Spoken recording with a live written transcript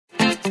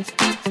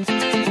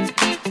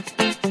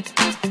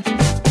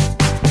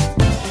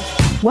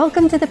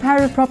Welcome to the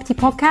Power of Property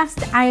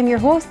podcast. I am your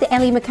host,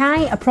 Ellie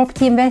Mackay, a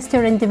property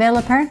investor and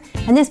developer.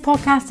 And this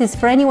podcast is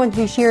for anyone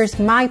who shares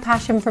my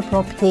passion for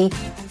property.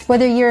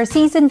 Whether you're a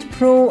seasoned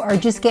pro or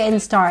just getting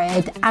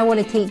started, I want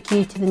to take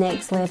you to the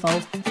next level.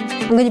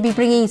 I'm going to be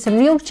bringing you some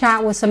real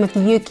chat with some of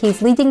the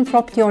UK's leading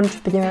property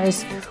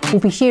entrepreneurs. We'll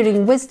be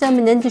sharing wisdom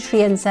and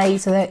industry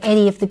insights without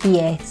any of the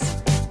BS.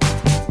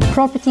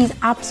 Property's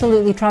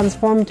absolutely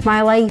transformed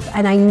my life,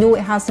 and I know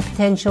it has the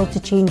potential to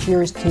change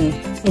yours too.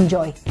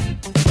 Enjoy.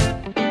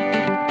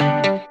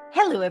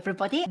 Hello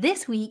everybody.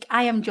 This week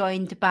I am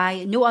joined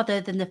by no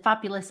other than the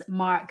fabulous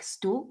Mark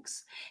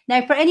Stokes.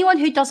 Now, for anyone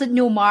who doesn't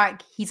know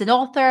Mark, he's an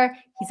author,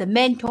 he's a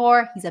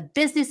mentor, he's a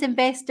business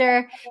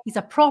investor, he's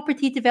a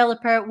property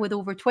developer with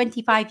over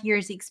 25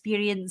 years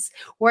experience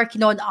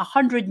working on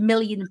 100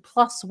 million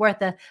plus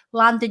worth of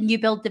land and new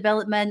build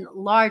development,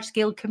 large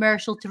scale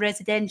commercial to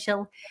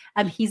residential.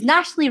 He's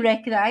nationally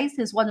recognised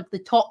as one of the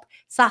top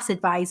SaaS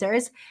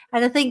advisors.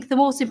 And I think the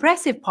most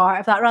impressive part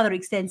of that rather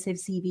extensive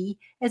CV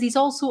is he's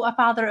also a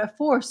father of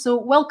four. So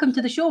welcome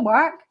to the show,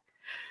 Mark.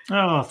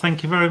 Oh,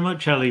 thank you very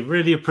much, Ellie.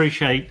 Really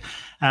appreciate.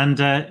 And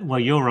well,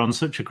 you're on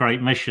such a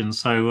great mission.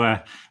 So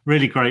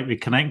really great we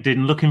connected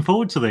and looking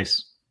forward to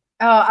this.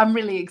 Oh, I'm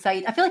really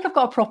excited. I feel like I've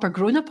got a proper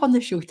grown-up on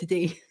the show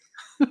today.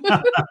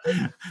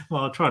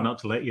 Well, I'll try not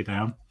to let you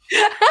down.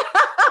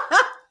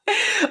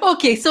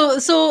 Okay,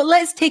 so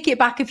let's take it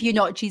back a few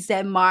notches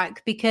then,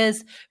 Mark,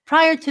 because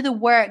prior to the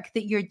work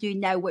that you're doing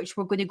now, which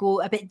we're going to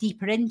go a bit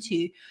deeper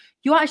into,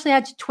 you actually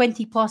had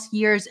 20 plus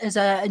years as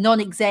a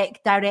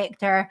non-exec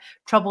director,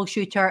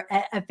 troubleshooter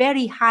at a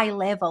very high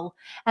level.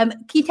 Can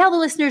you tell the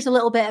listeners a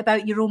little bit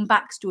about your own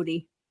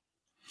backstory?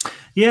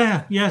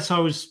 Yes, I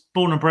was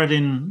born and bred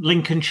in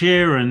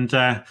Lincolnshire and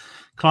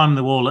climbed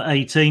the wall at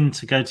 18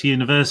 to go to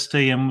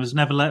university and was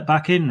never let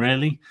back in,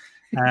 really.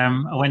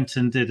 I went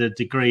and did a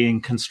degree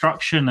in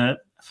construction at,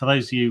 for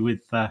those of you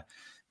with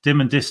dim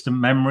and distant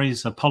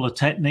memories, a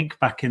polytechnic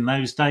back in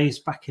those days,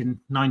 back in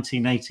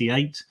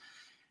 1988.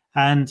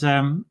 And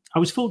I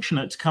was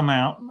fortunate to come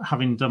out,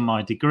 having done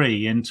my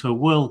degree, into a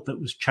world that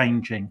was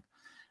changing.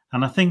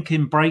 And I think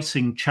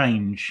embracing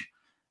change,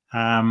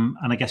 and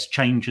I guess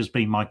change has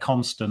been my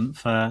constant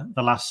for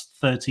the last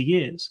 30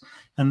 years.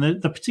 And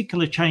the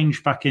particular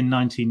change back in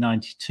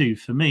 1992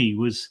 for me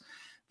was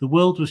the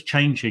world was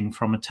changing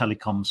from a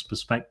telecoms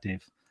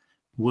perspective.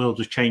 The world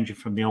was changing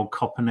from the old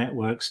copper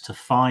networks to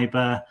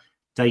fiber.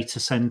 Data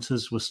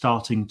centers were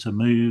starting to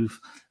move.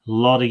 A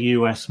lot of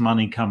US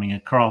money coming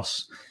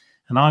across.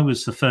 And I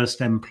was the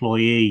first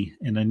employee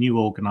in a new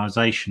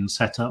organization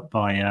set up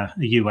by a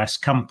US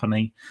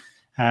company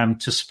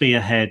to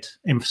spearhead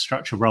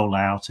infrastructure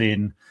rollout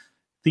in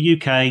the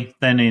UK,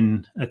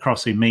 then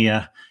across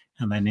EMEA,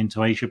 and then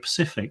into Asia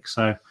Pacific.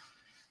 So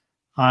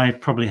I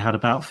probably had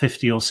about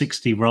 50 or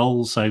 60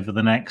 roles over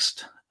the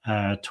next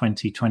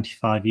 20,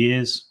 25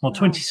 years, or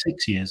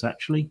 26 years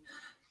actually,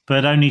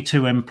 but only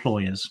 2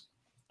 employers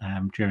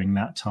during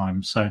that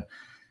time. So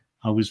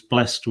I was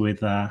blessed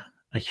with a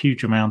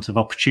huge amount of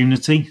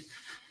opportunity.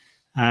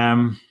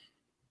 And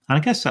I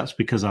guess that's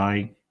because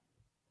I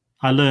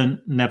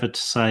learned never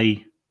to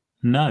say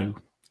no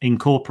in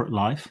corporate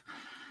life.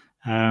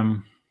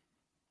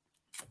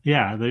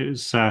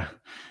 There's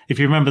if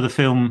you remember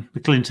the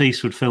Clint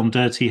Eastwood film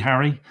Dirty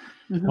Harry,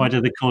 Why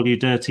do they call you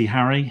Dirty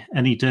Harry?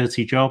 Any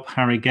dirty job,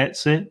 Harry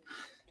gets it.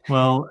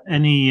 Well,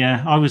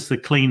 I was the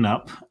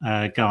cleanup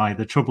guy,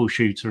 the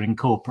troubleshooter in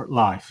corporate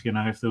life. You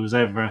know, if there was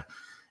ever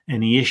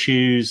any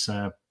issues,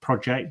 a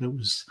project that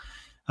was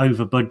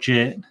over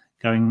budget,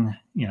 going,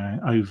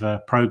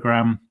 over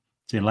program,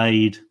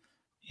 delayed,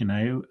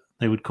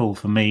 they would call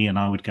for me and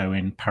I would go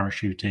in,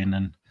 parachute in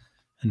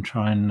and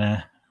try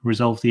and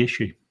resolve the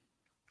issue.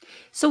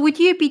 So would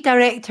you be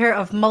director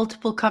of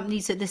multiple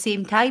companies at the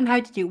same time? How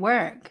did it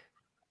work?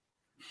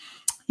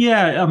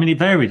 Yeah, I mean, it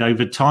varied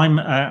over time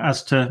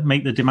as to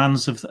meet the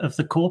demands of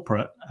the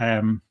corporate.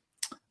 I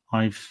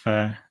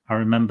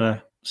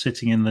remember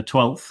sitting in the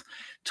 12th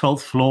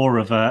floor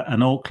of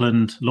an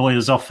Auckland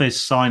lawyer's office,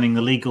 signing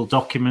the legal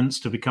documents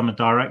to become a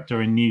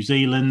director in New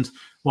Zealand,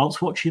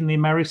 whilst watching the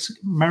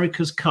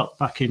America's Cup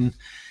back in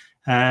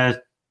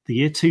the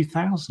year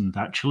 2000,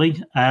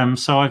 actually.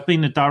 So I've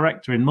been a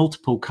director in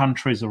multiple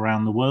countries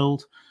around the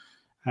world.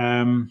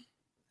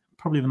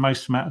 Probably the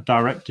most amount of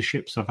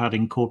directorships I've had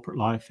in corporate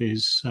life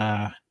is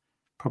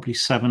probably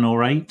 7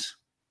 or 8.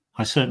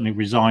 I certainly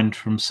resigned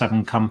from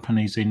 7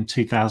 companies in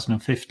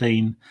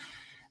 2015.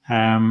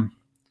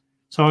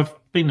 So I've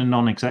been a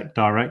non-exec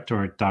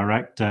director, a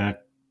director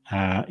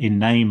in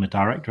name, a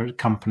director at a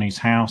company's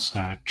house,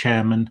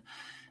 chairman.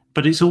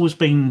 But it's always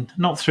been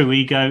not through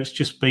ego. It's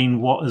just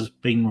been what has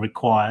been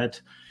required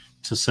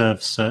to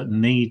serve certain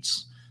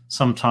needs.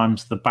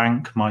 Sometimes the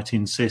bank might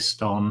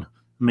insist on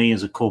me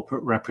as a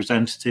corporate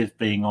representative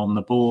being on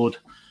the board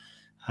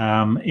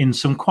in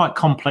some quite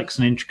complex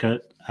and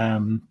intricate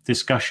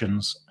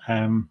discussions.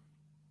 And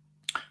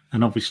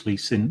obviously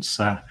since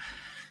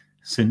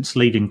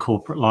leading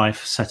corporate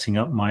life, setting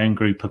up my own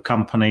group of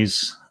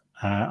companies,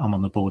 I'm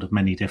on the board of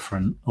many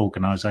different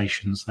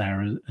organisations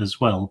there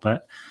as well.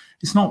 But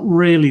it's not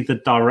really the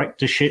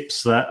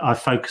directorships that I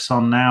focus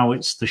on now.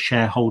 It's the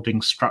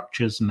shareholding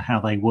structures and how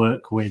they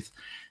work with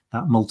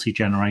that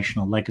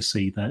multi-generational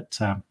legacy that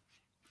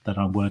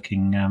I'm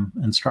working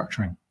and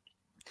structuring.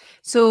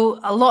 So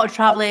a lot of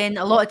traveling,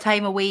 a lot of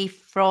time away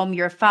from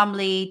your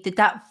family. Did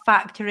that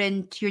factor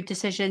into your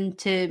decision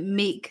to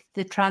make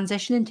the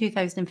transition in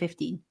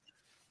 2015?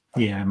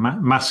 Yeah,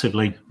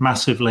 massively.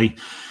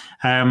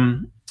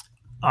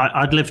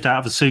 I'd lived out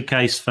of a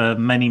suitcase for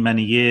many,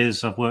 many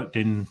years. I've worked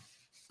in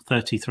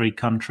 33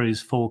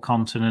 countries, 4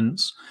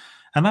 continents,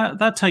 and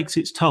that takes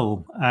its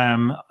toll.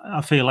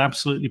 I feel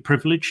absolutely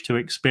privileged to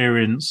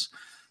experience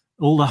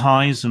all the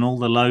highs and all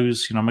the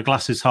lows. My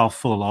glass is half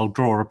full. I'll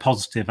draw a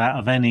positive out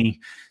of any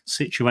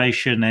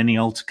situation, any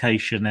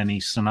altercation, any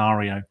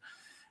scenario.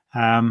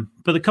 But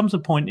there comes a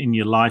point in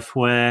your life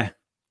where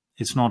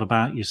it's not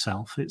about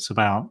yourself, it's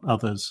about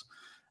others.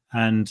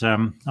 And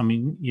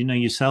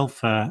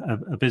yourself,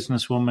 a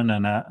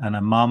businesswoman and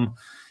a mum.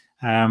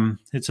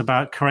 It's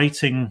about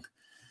creating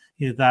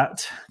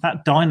that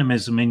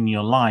dynamism in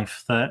your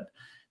life that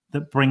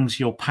brings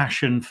your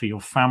passion for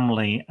your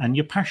family and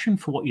your passion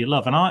for what you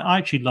love. And I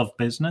actually love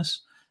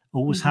business,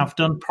 always have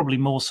done, probably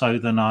more so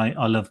than I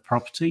love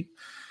property.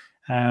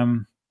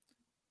 But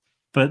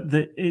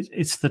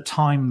it's the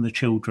time the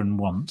children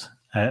want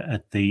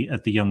at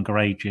the younger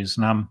ages.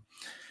 And I'm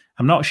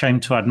not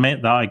ashamed to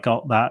admit that I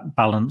got that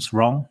balance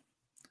wrong.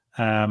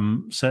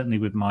 Certainly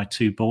with my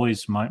 2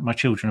 boys, my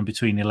children are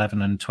between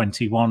 11 and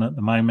 21 at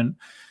the moment.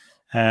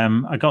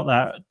 I got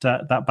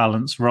that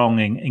balance wrong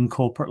in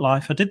corporate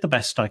life. I did the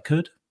best I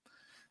could.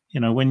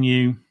 When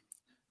you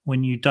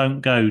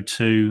don't go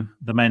to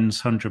the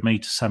men's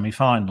 100-meter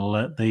semi-final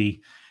at the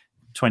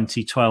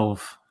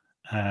 2012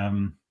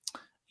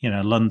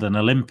 London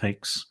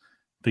Olympics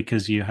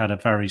because you had a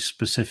very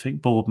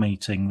specific board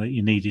meeting that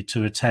you needed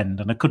to attend,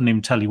 and I couldn't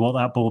even tell you what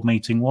that board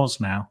meeting was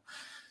now,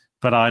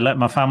 but I let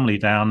my family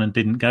down and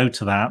didn't go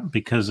to that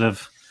because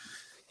of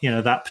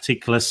that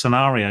particular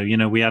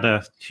scenario. We had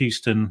a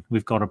Houston,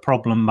 we've got a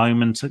problem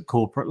moment at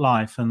corporate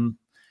life, and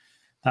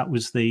that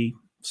was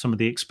some of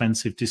the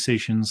expensive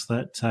decisions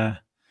that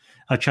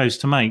I chose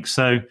to make.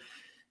 So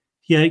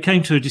it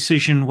came to a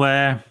decision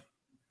where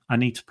I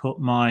need to put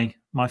my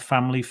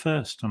family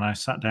first, and I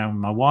sat down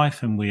with my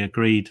wife and we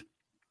agreed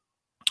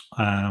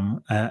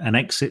an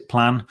exit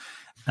plan.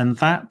 And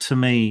that, to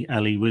me,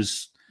 Ellie,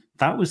 was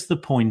the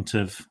point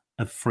of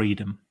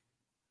freedom.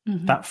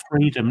 Mm-hmm. That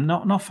freedom,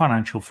 not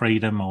financial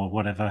freedom or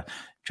whatever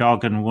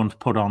jargon we want to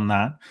put on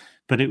that,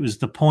 but it was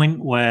the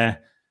point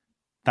where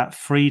that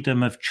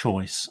freedom of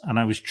choice, and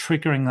I was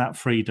triggering that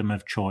freedom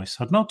of choice.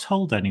 I'd not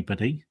told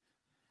anybody,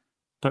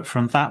 but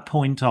from that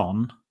point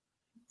on,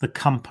 the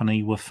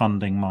company were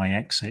funding my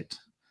exit.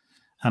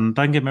 And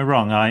don't get me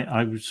wrong,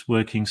 I was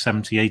working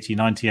 70, 80,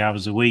 90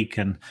 hours a week,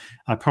 and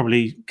I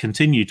probably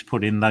continued to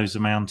put in those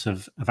amount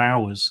of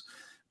hours.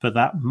 But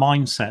that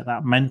mindset,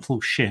 that mental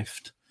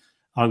shift,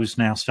 I was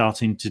now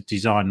starting to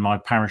design my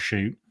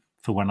parachute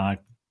for when I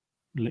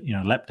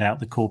leapt out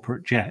the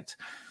corporate jet.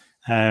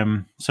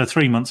 So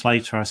 3 months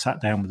later, I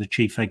sat down with the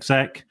chief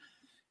exec,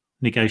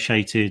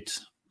 negotiated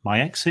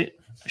my exit.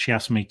 She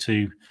asked me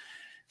to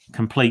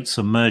complete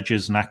some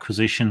mergers and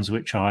acquisitions,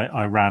 which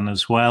I ran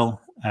as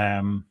well.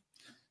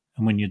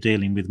 And when you're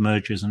dealing with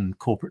mergers and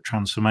corporate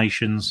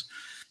transformations,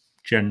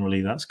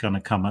 generally that's going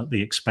to come at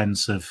the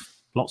expense of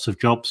lots of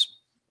jobs.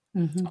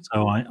 Mm-hmm.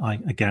 So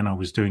I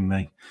was doing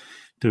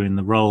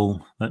the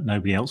role that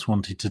nobody else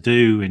wanted to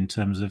do in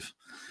terms of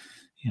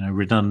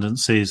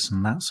redundancies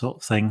and that sort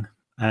of thing.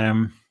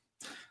 I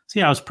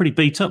was pretty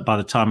beat up by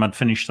the time I'd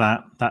finished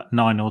that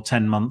 9 or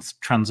 10 month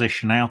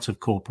transition out of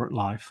corporate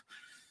life.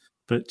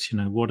 But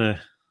what a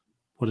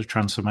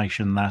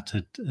transformation that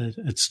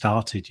had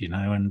started,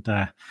 and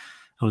I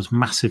was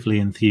massively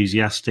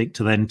enthusiastic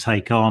to then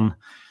take on,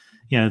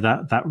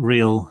 that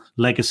real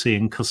legacy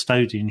and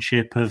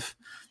custodianship of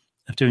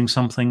doing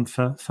something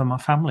for my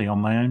family on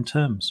my own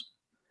terms.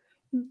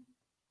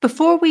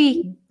 Before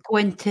we go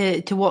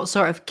into what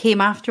sort of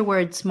came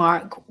afterwards,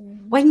 Mark,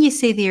 when you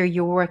say there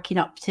you're working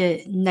up to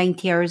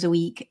 90 hours a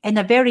week in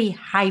a very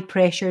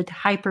high-pressured,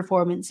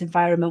 high-performance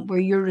environment where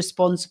you're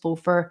responsible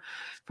for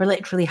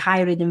literally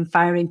hiring and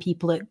firing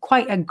people at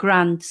quite a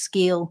grand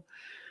scale,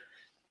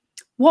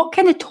 what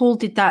kind of toll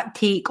did that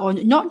take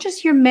on not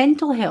just your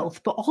mental health,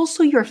 but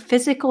also your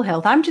physical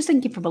health? I'm just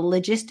thinking from a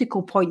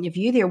logistical point of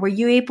view there. Were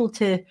you able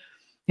to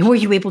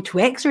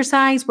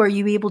exercise? Were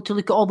you able to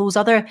look at all those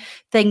other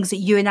things that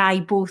you and I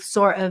both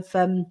sort of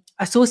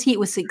associate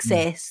with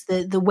success,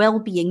 the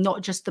well-being,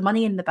 not just the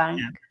money in the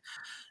bank?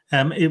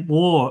 Yeah. It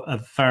wore a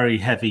very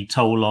heavy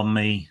toll on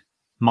me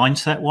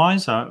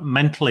mindset-wise.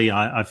 Mentally,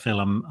 I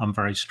feel I'm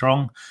very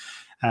strong.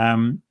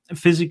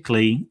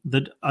 Physically,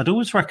 that I'd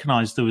always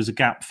recognised there was a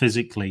gap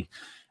physically.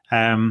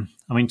 To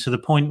the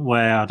point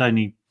where I'd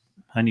only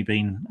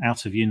been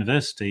out of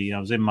university. I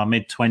was in my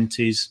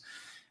mid-20s,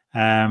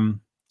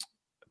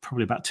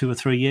 probably about 2 or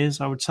 3 years,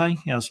 I would say.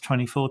 I was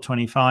 24,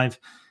 25.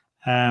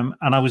 and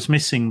I was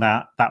missing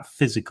that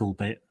physical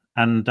bit.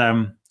 And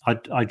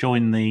I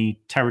joined the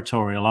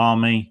Territorial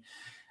Army,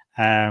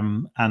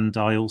 and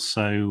I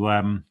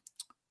also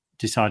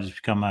decided to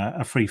become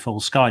a free fall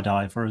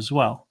skydiver as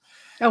well.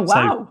 Oh, wow.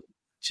 So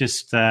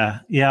just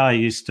I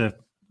used to.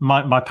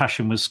 My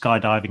passion was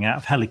skydiving out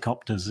of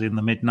helicopters in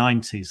the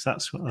mid-90s.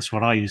 That's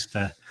what I used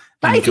to.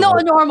 That is not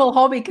a normal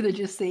hobby, could I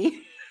just say?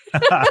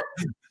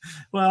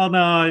 Well, no,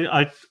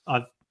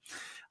 I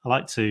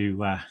like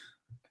to.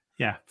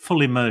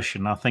 Full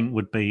immersion, I think,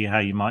 would be how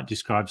you might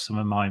describe some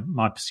of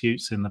my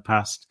pursuits in the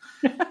past.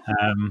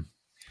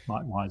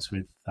 Likewise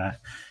with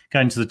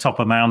going to the top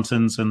of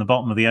mountains and the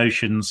bottom of the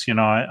oceans.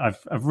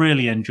 I've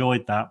really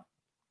enjoyed that.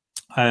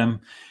 And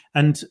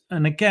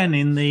again,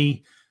 in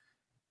the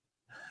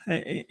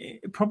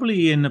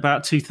probably in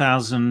about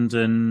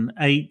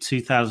 2008,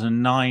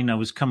 2009, I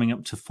was coming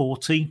up to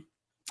 40,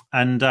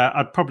 and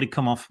I'd probably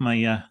come off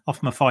my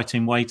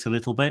fighting weight a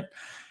little bit.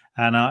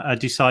 And I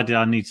decided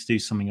I need to do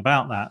something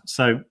about that.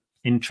 So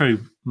in true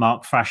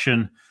Mark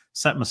fashion,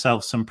 set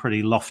myself some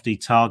pretty lofty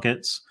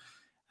targets.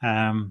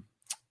 And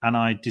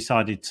I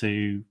decided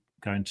to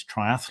go into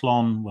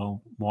triathlon.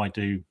 Well, why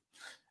do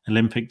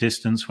Olympic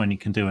distance when you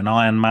can do an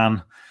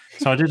Ironman?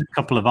 So I did a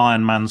couple of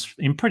Ironmans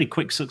in pretty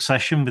quick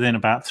succession within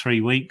about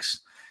 3 weeks.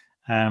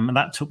 And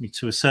that took me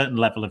to a certain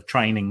level of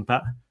training.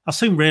 But I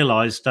soon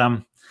realized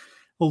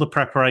all the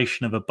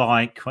preparation of a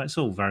bike, well, it's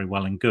all very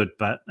well and good,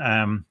 but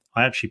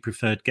I actually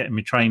preferred getting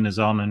my trainers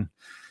on and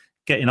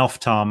getting off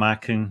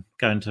tarmac and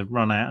going to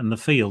run out in the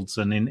fields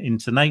and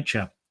into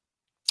nature.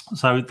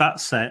 So that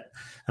set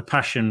a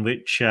passion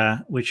which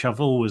I've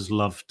always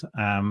loved.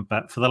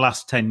 But for the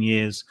last 10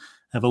 years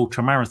of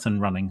ultramarathon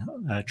running,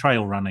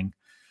 trail running.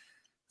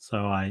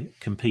 So I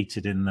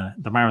competed in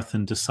the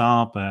Marathon des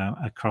Sables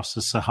across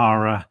the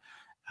Sahara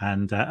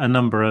and a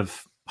number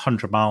of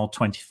 100-mile,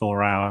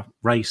 24-hour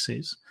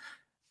races.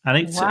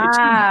 And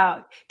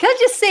wow. Can I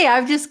just say,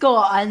 I've just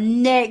got a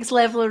next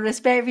level of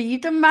respect for you.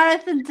 You've done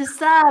Marathon des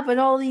Sables and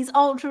all these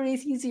ultra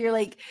races.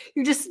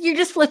 You're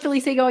just flippantly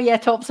saying, oh yeah,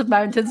 tops of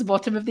mountains,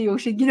 bottom of the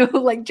ocean,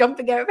 like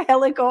jumping out of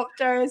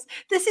helicopters.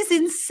 This is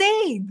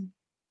insane.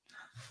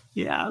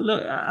 Yeah,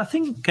 look, I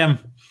think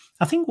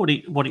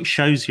what it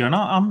shows you, and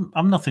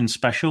I'm nothing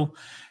special.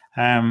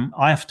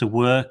 I have to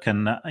work,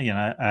 and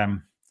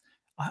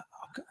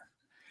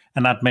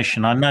an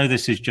admission. I know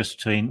this is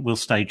will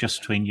stay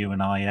just between you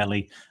and I,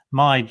 Ellie.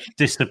 My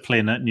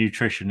discipline at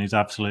nutrition is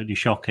absolutely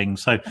shocking.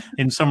 So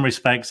in some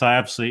respects, I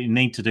absolutely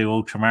need to do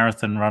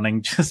ultramarathon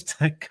running just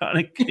to kind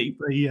of keep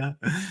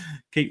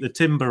the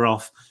timber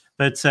off.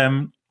 But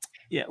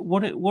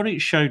what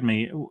it showed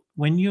me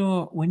when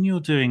you're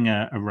doing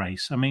a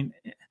race, I mean,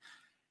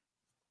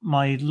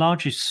 my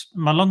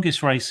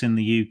longest race in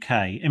the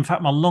UK, in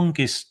fact, my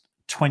longest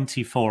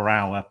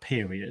 24-hour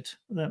period.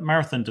 The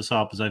Marathon des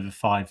Sables was over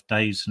 5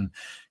 days and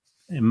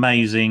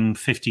amazing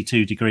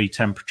 52-degree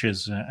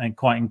temperatures and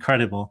quite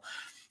incredible.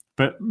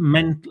 But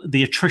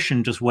the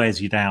attrition just wears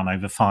you down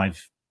over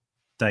 5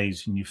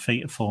 days and your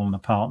feet are falling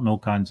apart and all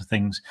kinds of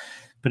things.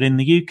 But in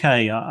the UK,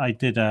 I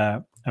did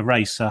a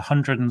race,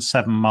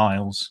 107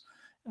 miles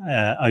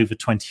over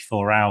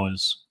 24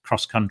 hours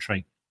cross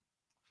country.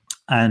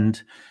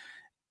 And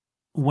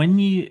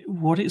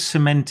what it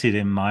cemented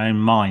in my own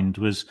mind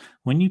was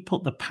when you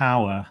put the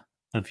power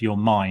of your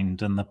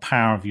mind and the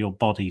power of your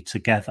body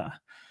together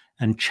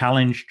and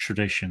challenge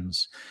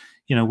traditions,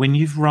 when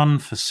you've run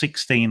for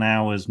 16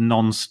 hours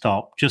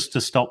non-stop just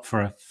to stop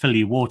for fill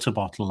your water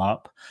bottle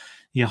up,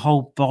 your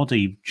whole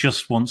body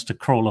just wants to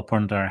crawl up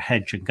under a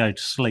hedge and go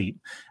to sleep.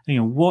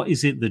 What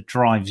is it that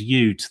drives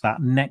you to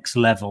that next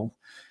level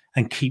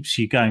and keeps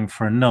you going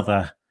for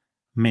another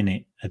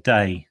minute a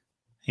day?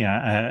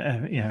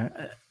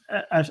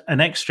 An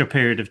extra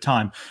period of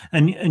time,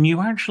 and you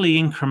actually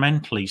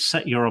incrementally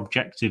set your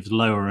objectives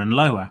lower and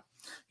lower.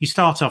 You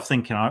start off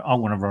thinking, I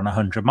want to run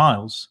 100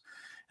 miles.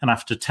 And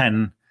after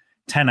 10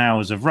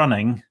 hours of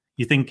running,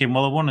 you're thinking,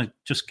 well, I want to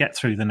just get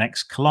through the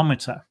next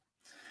kilometer.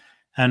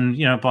 And,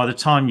 by the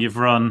time you've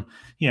run,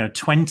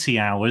 20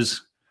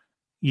 hours,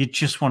 you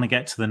just want to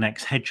get to the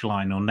next hedge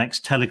line or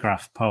next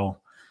telegraph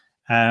pole.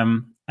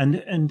 And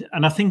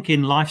I think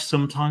in life,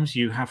 sometimes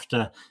you have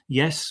to,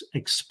 yes,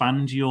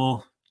 expand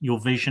your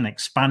vision,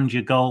 expand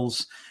your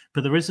goals,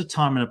 but there is a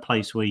time and a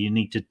place where you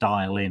need to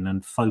dial in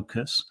and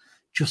focus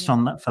just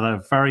on that for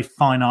a very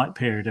finite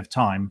period of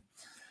time,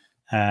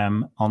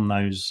 on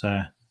those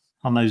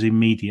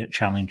immediate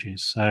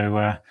challenges.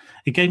 So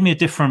it gave me a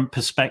different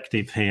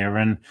perspective here.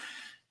 And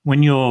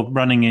when you're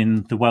running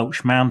in the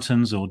Welsh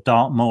Mountains or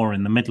Dartmoor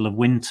in the middle of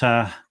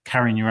winter,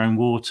 carrying your own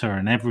water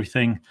and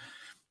everything,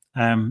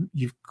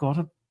 you've got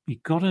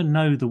to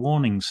know the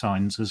warning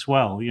signs as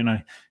well.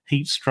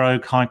 Heat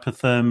stroke,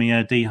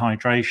 hypothermia,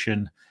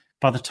 dehydration.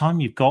 By the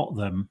time you've got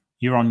them,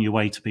 you're on your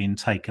way to being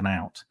taken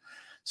out.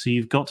 So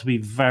you've got to be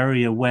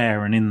very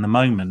aware and in the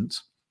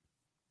moment.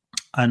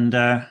 And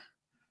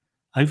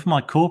over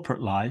my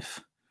corporate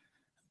life,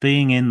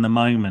 being in the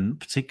moment,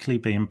 particularly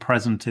being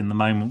present in the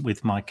moment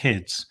with my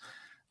kids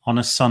on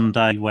a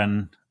Sunday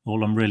when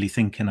all I'm really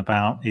thinking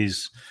about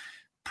is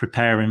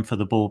preparing for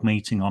the board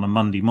meeting on a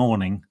Monday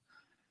morning.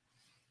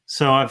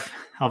 So I've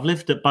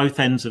lived at both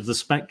ends of the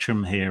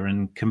spectrum here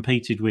and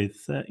competed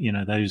with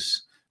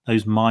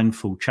those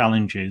mindful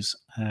challenges,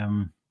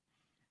 and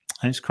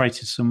it's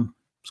created some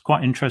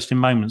quite interesting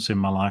moments in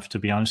my life, to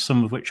be honest.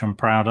 Some of which I'm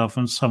proud of,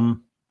 and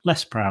some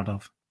less proud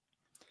of.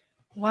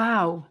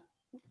 Wow,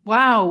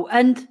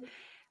 and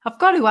I've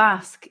got to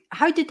ask,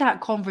 how did that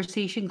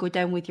conversation go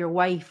down with your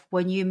wife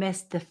when you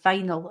missed the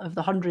final of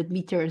the 100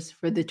 meters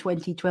for the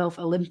 2012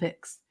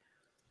 Olympics?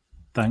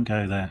 Don't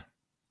go there.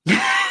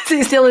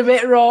 It's still a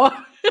bit raw.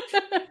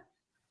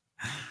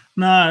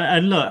 No,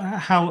 and look,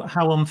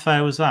 how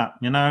unfair was that,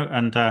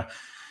 And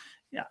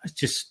it's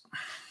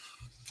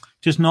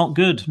just not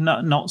good.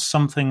 Not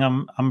something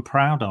I'm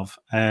proud of.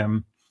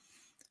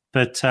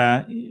 But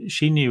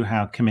she knew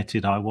how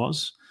committed I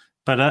was.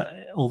 But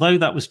although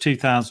that was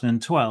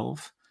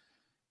 2012,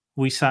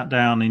 we sat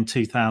down in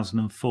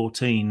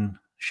 2014,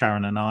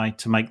 Sharon and I,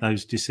 to make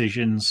those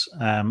decisions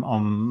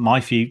on my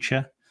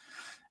future.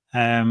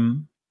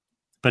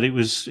 But it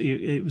was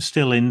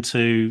still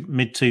into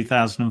mid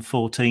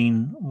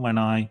 2014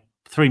 when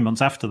 3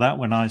 months after that,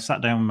 when I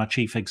sat down with my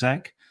chief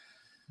exec,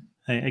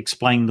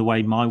 explained the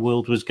way my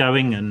world was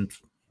going, and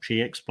she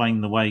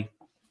explained the way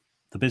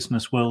the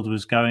business world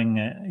was going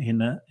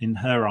in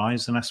her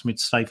eyes, and asked me to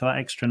stay for that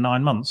extra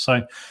 9 months.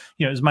 So,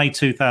 it was May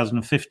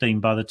 2015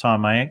 by the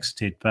time I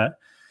exited. But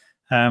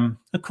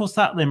of course,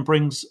 that then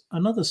brings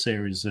another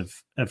series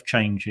of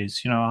changes.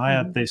 I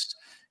had this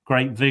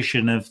great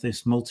vision of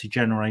this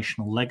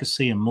multi-generational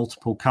legacy and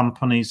multiple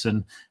companies,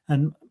 and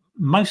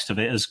most of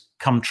it has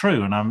come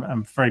true. And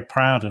I'm very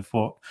proud of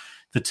what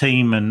the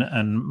team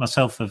and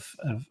myself have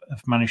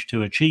managed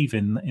to achieve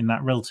in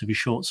that relatively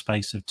short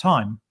space of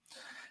time.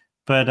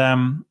 But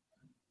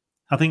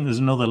I think there's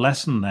another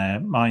lesson there.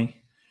 My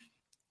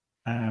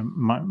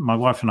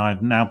wife and I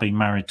have now been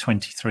married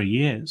 23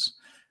 years,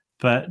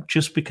 but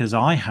just because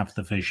I have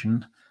the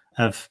vision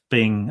of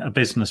being a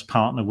business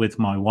partner with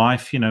my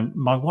wife,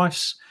 my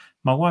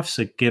wife's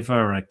a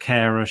giver, a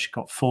carer. She's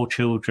got 4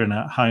 children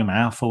at home,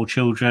 our 4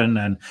 children,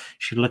 and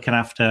she's looking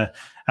after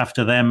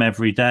them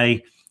every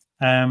day.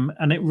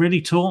 And it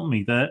really taught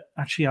me that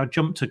actually I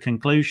jumped to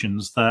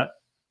conclusions that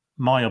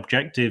my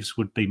objectives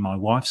would be my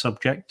wife's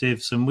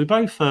objectives, and we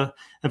both are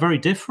very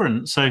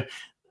different. So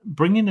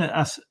bringing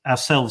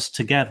ourselves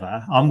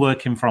together, I'm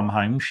working from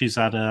home. She's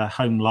had a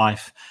home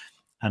life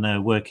and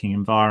a working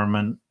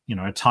environment,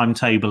 a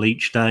timetable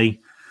each day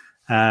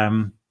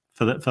for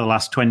the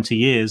last 20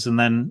 years. And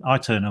then I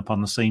turn up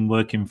on the scene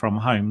working from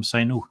home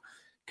saying, "Oh,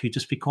 can you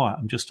just be quiet?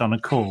 I'm just on a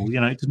call."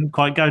 It didn't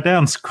quite go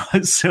down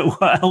quite so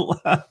well.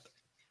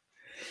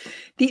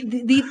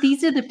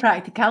 These are the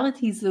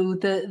practicalities, though,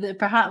 that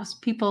perhaps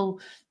people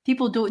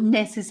don't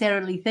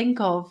necessarily think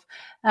of.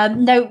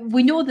 Now,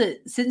 we know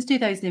that since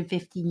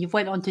 2015, you've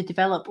went on to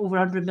develop over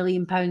 £100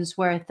 million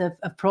worth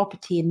of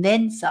property and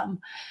then some.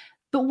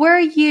 But were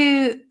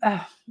you,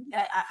 I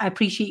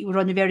appreciate you were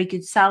on a very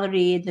good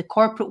salary in the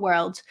corporate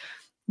world,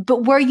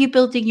 but were you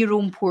building your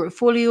own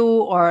portfolio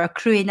or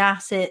accruing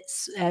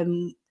assets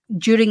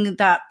during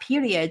that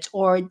period,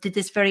 or did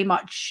this very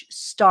much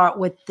start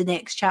with the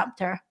next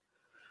chapter?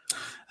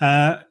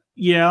 I'd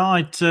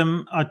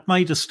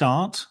made a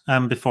start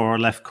before I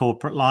left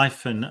corporate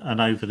life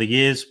and over the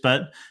years,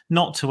 but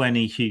not to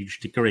any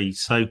huge degree.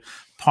 So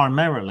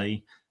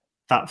primarily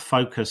that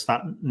focus,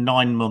 that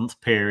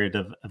 9-month period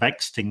of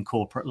exiting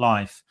corporate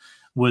life,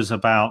 was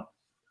about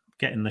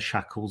getting the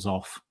shackles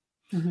off.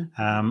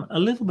 Mm-hmm. A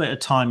little bit of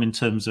time in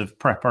terms of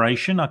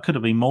preparation. I could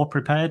have been more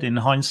prepared in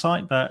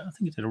hindsight, but I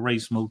think I did a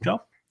reasonable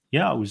job.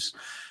 Yeah, I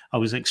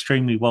was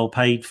extremely well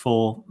paid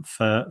for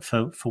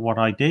what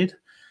I did.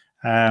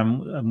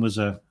 And was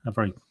a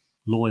very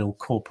loyal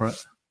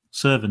corporate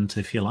servant,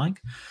 if you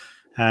like.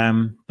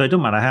 But it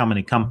doesn't matter how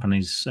many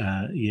companies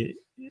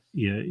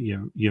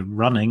you're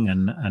running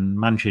and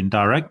managing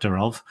director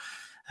of.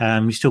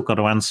 You still got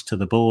to answer to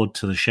the board,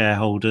 to the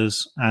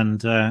shareholders,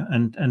 and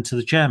to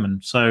the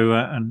chairman.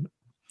 So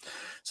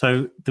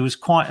there was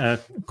quite a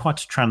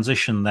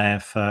transition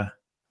there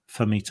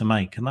for me to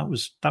make, and that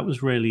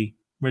was really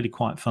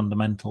quite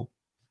fundamental.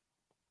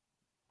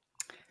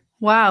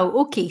 Wow.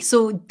 Okay.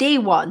 So day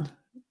one,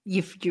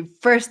 your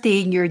first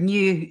day in your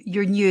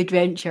new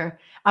adventure.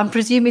 I'm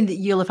presuming that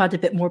you'll have had a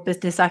bit more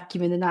business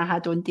acumen than I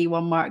had on day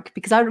one, Mark,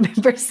 because I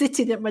remember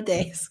sitting at my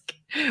desk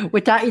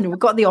with that. We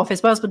got the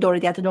office. My husband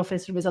already had an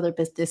office from his other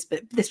business,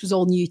 but this was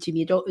all new to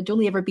me. I'd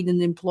only ever been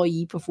an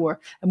employee before,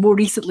 and more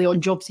recently on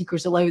job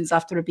seekers allowance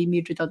after I'd been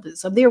made redundant.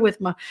 So I'm there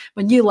with my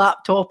new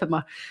laptop and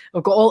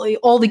I've got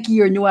all the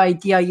gear, no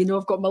idea.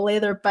 I've got my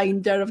leather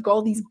binder, I've got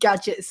all these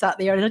gadgets sat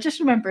there, and I just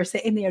remember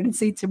sitting there and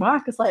saying to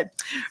Mark, "It's like,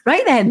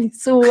 right then,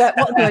 so what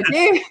do I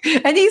do?"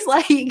 And he's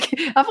like,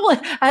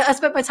 I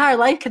spent my entire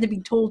life kind of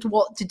being told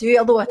what to do,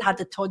 although I'd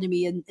had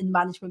autonomy in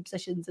management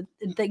positions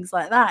and things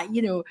like that.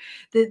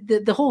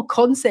 The whole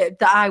concept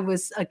that I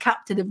was a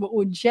captain of my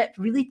own ship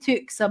really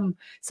took some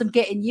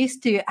getting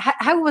used to.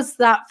 How was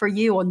that for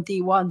you on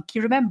day one? Can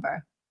you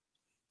remember?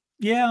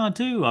 Yeah, I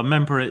do. I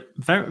remember it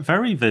very,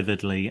 very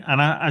vividly, and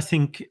I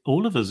think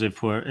all of us,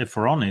 if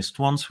we're honest,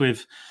 once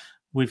we've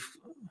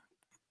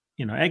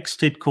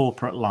exited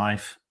corporate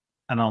life,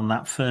 and on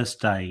that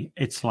first day,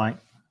 it's like,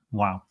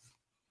 wow,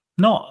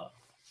 not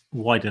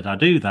why did I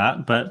do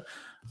that, but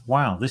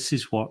wow, this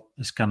is what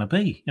it's going to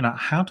be.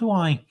 How do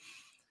I?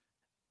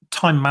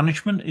 Time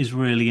management is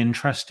really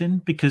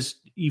interesting because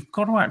you've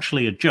got to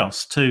actually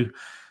adjust to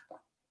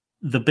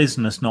the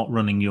business not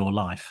running your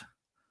life.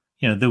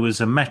 There was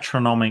a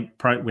metronomic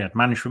we had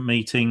management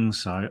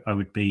meetings. I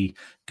would be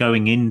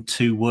going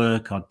into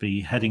work. I'd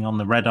be heading on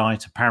the red eye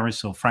to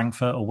Paris or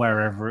Frankfurt or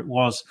wherever it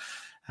was,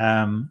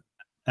 in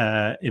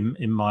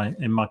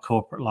my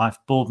corporate life.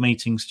 Board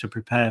meetings to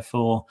prepare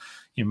for.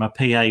 My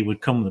PA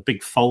would come with a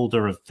big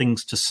folder of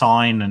things to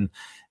sign, and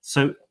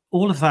so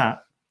all of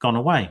that gone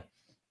away.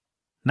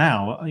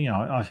 Now,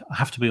 I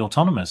have to be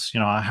autonomous.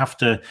 I have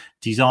to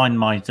design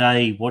my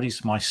day. What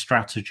is my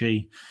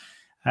strategy?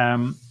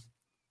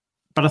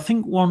 But I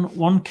think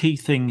one key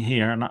thing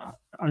here, and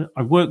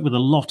I work with a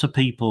lot of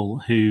people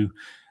who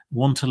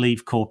want to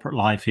leave corporate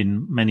life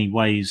in many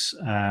ways.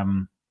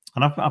 And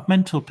I've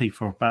mentored people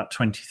for about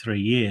 23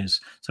 years.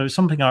 So it's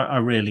something I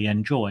really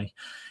enjoy.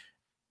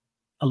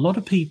 A lot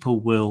of people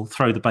will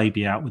throw the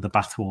baby out with the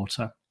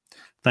bathwater.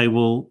 They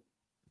will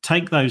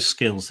take those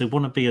skills. They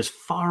want to be as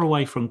far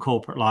away from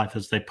corporate life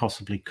as they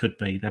possibly could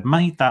be. They've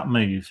made that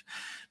move,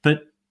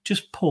 but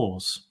just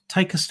pause,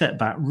 take a step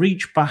back,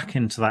 reach back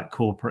into that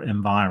corporate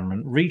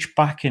environment, reach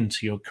back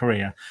into your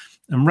career,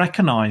 and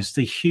recognize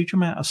the huge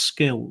amount of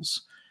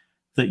skills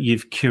that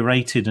you've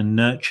curated and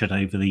nurtured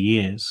over the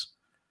years.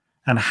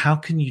 And how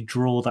can you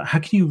draw that? How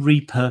can you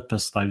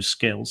repurpose those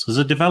skills? As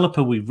a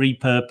developer, we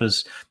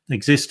repurpose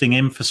existing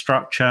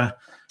infrastructure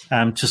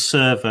to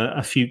serve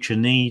a future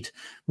need.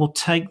 We'll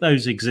take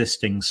those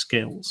existing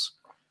skills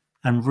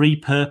and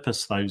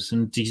repurpose those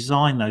and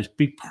design those,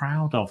 be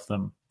proud of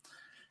them.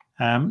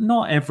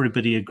 Not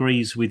everybody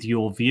agrees with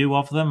your view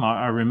of them.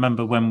 I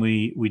remember when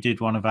we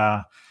did one of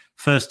our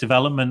first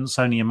developments,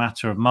 only a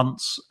matter of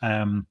months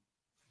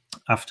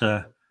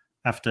after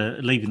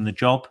leaving the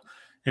job.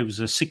 It was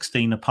a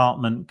 16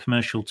 apartment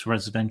commercial to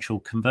residential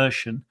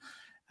conversion,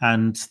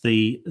 and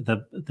the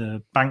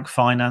bank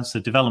finance, the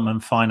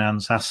development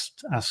finance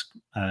asked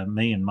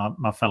me and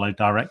my fellow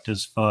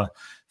directors for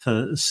a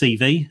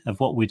CV of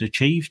what we'd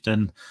achieved,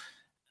 and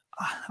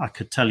I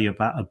could tell you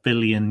about $1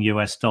 billion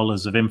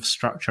of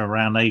infrastructure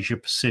around Asia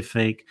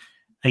Pacific,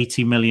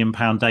 £80 million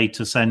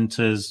data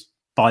centers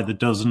by the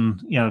dozen,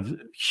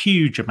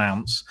 huge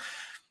amounts.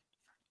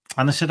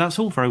 And I said, that's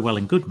all very well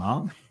and good,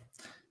 Mark,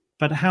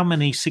 but how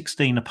many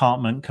 16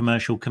 apartment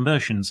commercial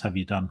conversions have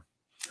you done?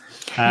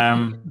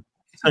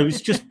 So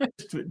it's just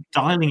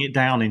dialing it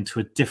down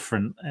into a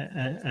different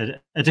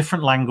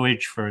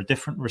language for a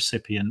different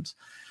recipient.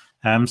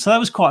 So that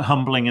was quite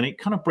humbling, and it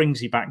kind of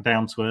brings you back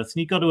down to earth.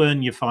 And you've got to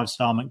earn your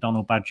 5-star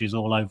McDonald's badges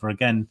all over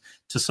again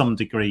to some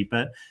degree,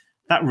 but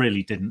that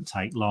really didn't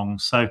take long.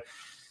 So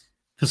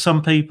for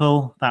some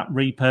people, that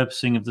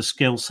repurposing of the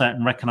skill set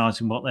and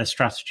recognizing what their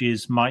strategy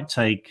is might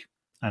take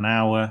an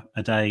hour,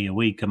 a day, a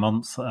week, a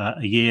month, a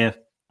year.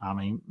 I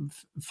mean,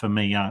 for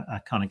me, I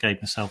kind of gave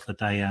myself the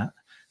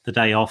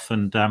day off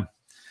and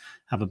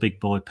have a big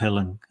boy pill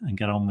and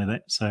get on with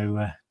it.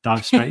 So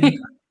dive straight in.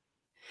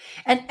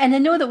 And I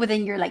know that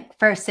within your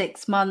first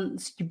 6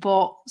 months, you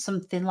bought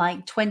something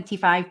like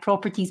 25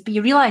 properties, but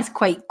you realised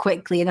quite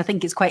quickly, and I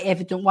think it's quite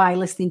evident why,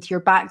 listening to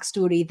your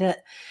backstory,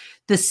 that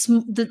the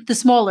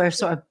smaller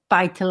sort of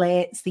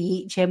buy-to-lets,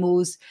 the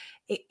HMOs,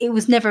 it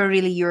was never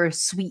really your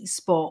sweet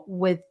spot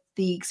with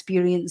the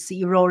experience that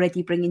you're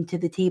already bringing to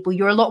the table.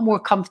 You're a lot more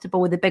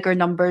comfortable with the bigger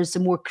numbers, the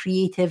more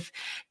creative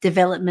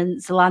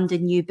developments, the land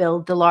and new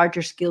build, the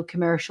larger scale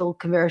commercial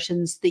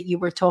conversions that you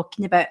were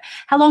talking about.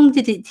 How long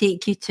did it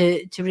take you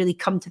to really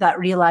come to that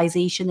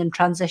realization and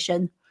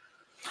transition?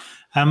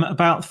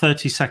 About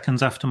 30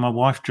 seconds after my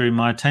wife drew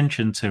my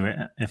attention to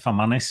it, if I'm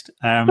honest.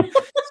 So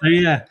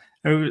yeah,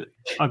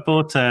 I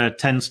bought a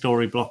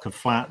 10-story block of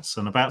flats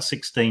and about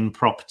 16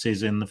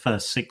 properties in the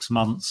first 6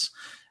 months.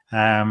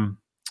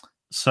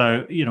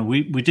 So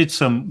we did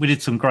some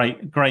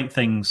great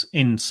things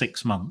in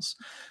 6 months,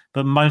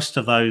 but most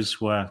of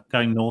those were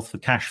going north for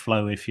cash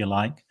flow, if you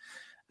like.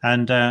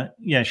 And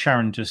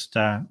Sharon just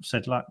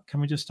said, like, can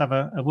we just have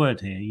a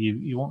word here?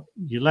 You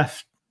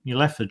left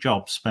the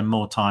job, spend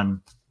more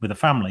time with the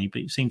family,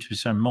 but you seem to be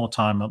spending more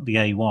time at the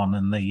A1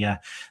 and the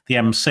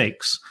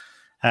M6.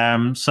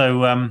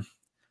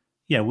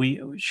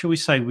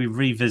 We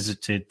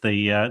revisited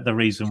the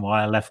reason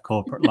why I left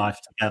corporate life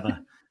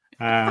together.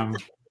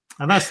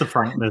 And that's the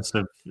frankness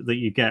that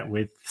you get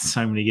with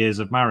so many years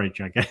of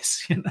marriage, I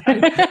guess.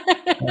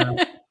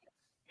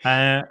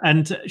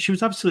 And she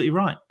was absolutely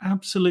right.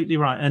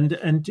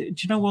 And do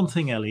you know one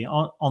thing, Ellie?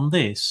 On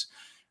this,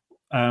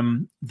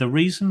 the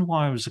reason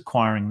why I was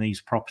acquiring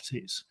these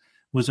properties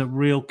was a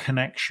real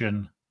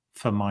connection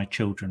for my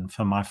children,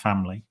 for my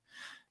family.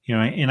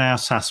 In our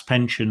SAS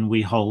pension,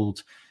 we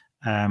hold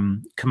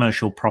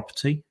commercial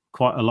property,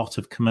 quite a lot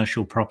of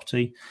commercial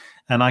property,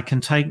 and I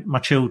can take my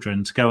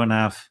children to go and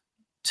have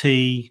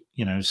tea,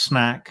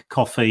 snack,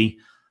 coffee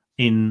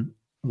in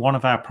one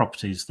of our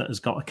properties that has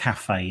got a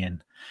cafe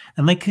in,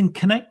 and they can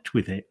connect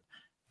with it.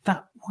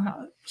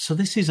 So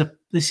this is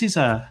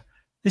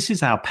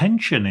our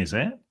pension, is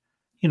it?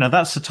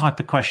 That's the type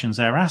of questions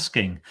they're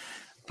asking.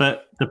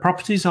 But the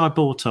properties I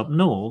bought up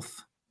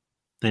north,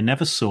 they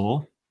never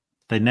saw,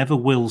 they never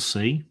will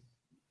see.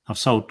 I've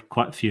sold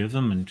quite a few of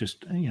them and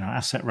just,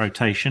 asset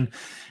rotation,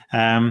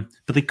 but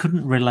they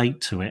couldn't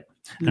relate to it.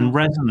 No. And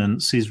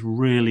resonance is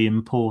really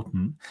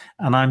important.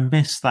 And I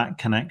miss that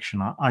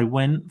connection. I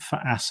went for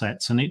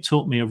assets, and it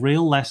taught me a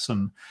real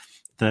lesson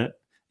that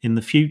in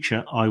the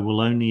future, I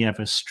will only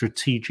ever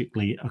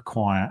strategically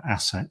acquire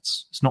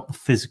assets. It's not the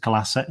physical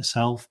asset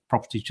itself.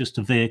 Property is just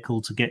a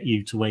vehicle to get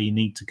you to where you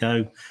need to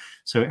go.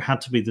 So it had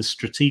to be the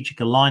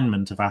strategic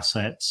alignment of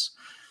assets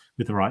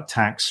with the right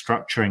tax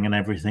structuring and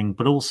everything,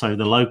 but also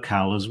the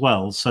locale as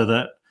well, so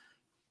that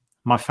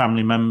my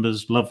family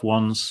members, loved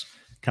ones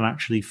can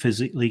actually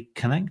physically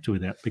connect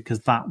with it,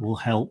 because that will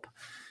help,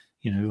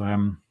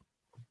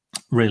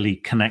 really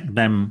connect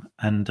them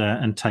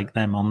and take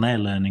them on their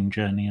learning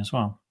journey as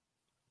well.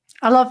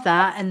 I love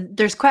that. And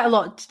there's quite a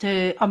lot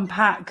to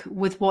unpack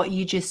with what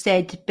you just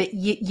said, but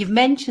you've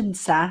mentioned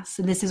SaaS,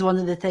 and this is one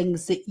of the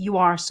things that you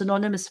are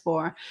synonymous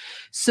for.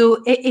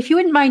 So if you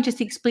wouldn't mind just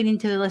explaining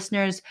to the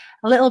listeners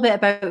a little bit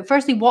about,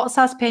 firstly, what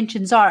SaaS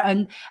pensions are,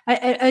 and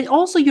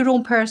also your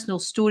own personal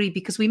story,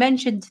 because we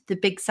mentioned the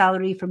big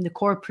salary from the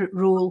corporate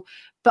role,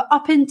 but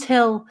up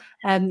until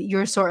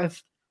your sort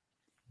of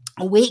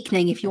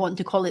awakening, if you want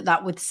to call it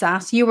that, with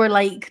SaaS, you were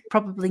like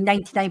probably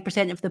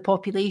 99% of the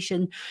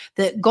population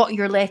that got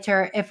your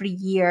letter every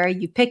year.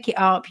 You pick it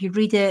up, you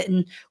read it,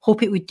 and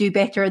hope it would do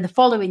better the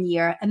following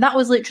year. And that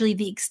was literally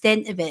the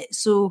extent of it.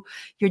 So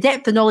your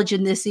depth of knowledge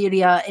in this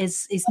area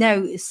is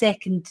now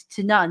second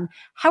to none.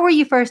 How were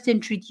you first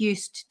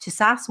introduced to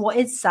SaaS? What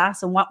is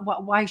SaaS, and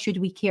why should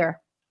we care?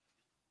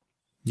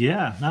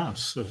 Yeah, no,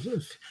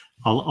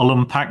 I'll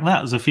unpack that.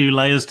 There's a few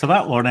layers to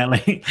that one,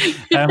 Ellie.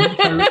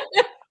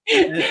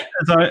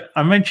 As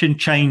I mentioned,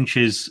 change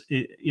is,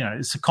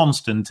 it's a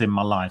constant in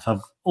my life.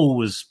 I've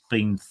always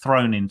been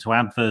thrown into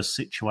adverse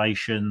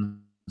situations,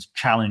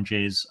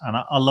 challenges, and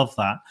I love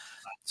that.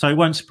 So it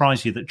won't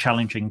surprise you that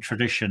challenging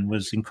tradition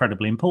was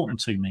incredibly important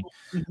to me.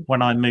 Mm-hmm.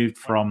 When I moved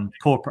from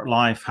corporate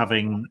life,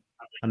 having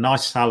a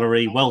nice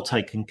salary, well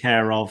taken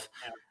care of,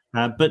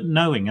 but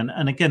knowing,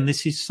 and again,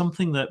 this is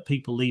something that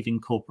people leaving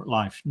corporate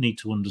life need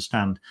to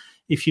understand.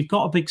 If you've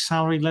got a big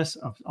salary,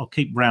 I'll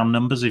keep round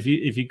numbers. If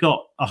you've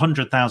got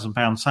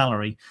 £100,000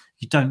 salary,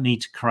 you don't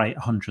need to create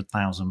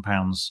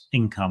 £100,000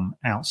 income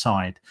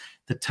outside.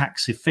 The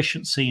tax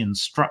efficiency and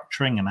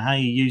structuring and how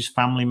you use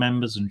family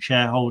members and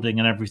shareholding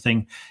and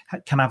everything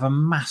can have a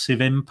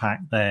massive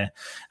impact there.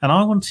 And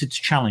I wanted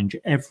to challenge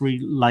every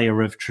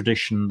layer of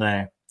tradition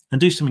there and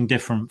do something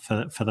different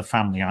for the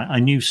family. I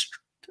knew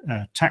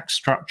tax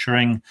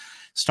structuring,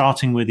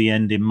 starting with the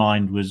end in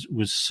mind,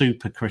 was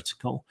super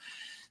critical.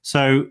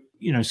 So,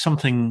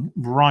 something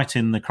right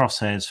in the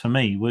crosshairs for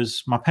me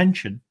was my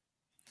pension.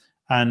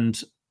 And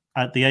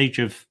at the age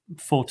of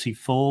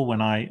 44,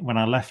 when I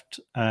left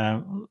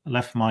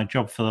my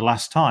job for the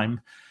last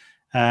time,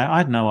 I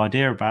had no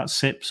idea about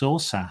SIPs or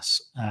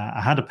SaaS.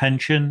 I had a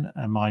pension,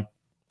 and my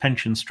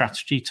pension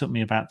strategy took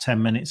me about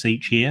 10 minutes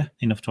each year,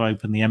 enough to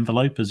open the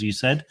envelope, as you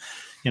said.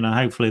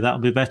 Hopefully that'll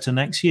be better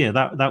next year.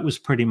 That was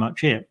pretty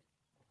much it.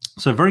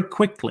 So very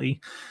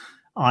quickly,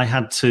 I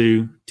had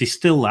to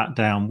distill that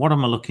down. What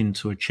am I looking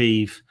to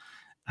achieve?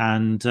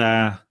 And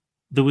there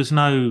was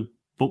no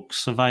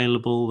books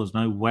available. There's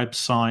no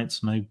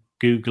websites, no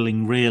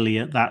Googling really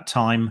at that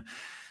time.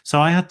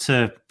 So I had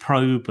to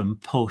probe and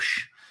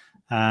push,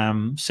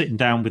 sitting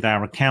down with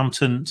our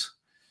accountant.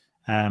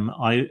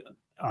 I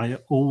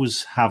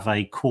always have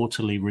a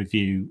quarterly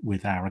review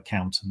with our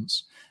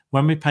accountants.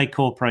 When we pay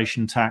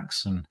corporation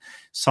tax and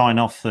sign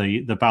off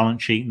the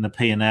balance sheet and the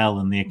P&L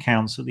and the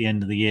accounts at the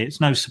end of the year, it's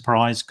no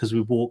surprise, because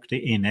we walked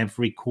it in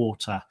every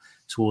quarter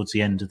towards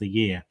the end of the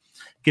year.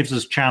 It gives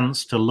us a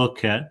chance to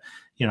look at,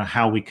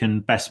 how we can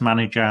best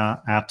manage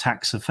our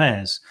tax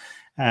affairs.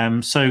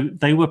 So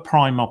they were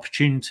prime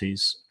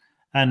opportunities.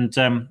 And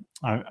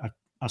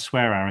I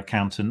swear our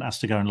accountant has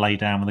to go and lay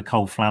down with a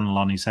cold flannel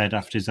on his head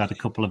after he's had a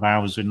couple of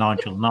hours with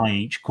Nigel and I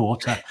each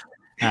quarter.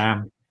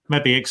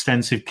 Maybe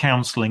extensive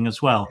counselling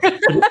as well.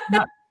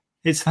 But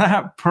it's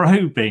that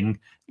probing,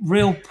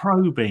 real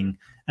probing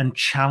and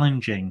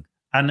challenging.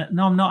 And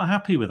no, I'm not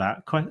happy with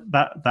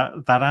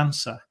that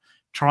answer.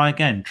 Try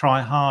again, try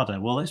harder.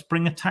 Well, let's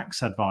bring a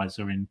tax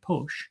advisor in,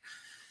 push.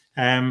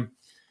 And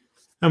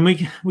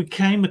we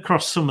came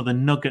across some of the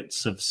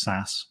nuggets of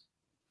SaaS.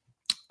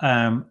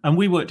 And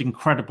we worked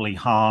incredibly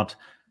hard,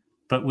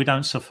 but we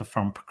don't suffer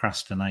from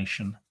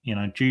procrastination.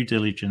 Due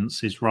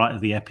diligence is right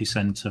at the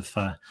epicenter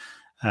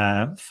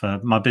for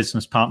my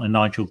business partner,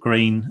 Nigel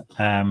Green,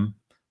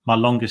 my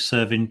longest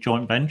serving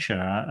joint venture.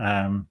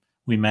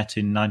 We met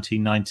in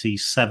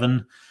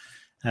 1997,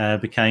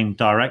 became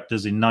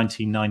directors in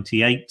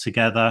 1998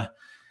 together,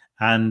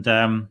 and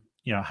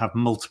have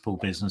multiple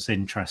business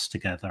interests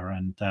together.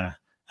 And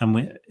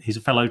and he's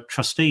a fellow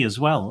trustee as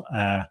well.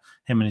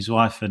 Him and his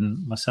wife,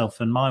 and myself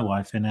and my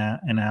wife in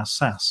our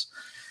SAS.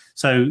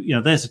 So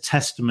there's a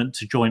testament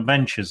to joint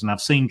ventures, and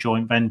I've seen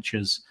joint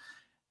ventures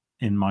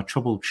in my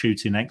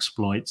troubleshooting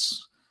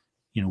exploits.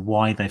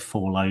 Why they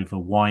fall over,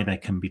 why there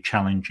can be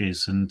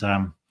challenges, and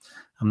I'm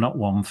not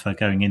one for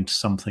going into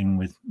something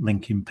with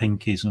linking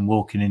pinkies and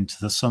walking into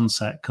the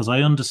sunset, because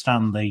I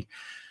understand the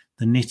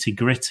nitty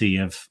gritty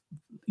of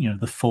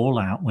the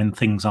fallout when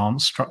things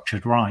aren't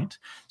structured right.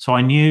 So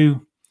I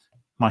knew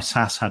my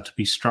SAS had to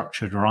be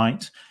structured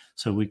right.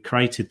 So we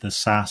created the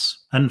SAS.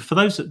 And for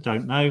those that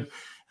don't know,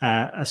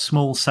 a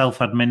small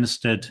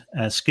self-administered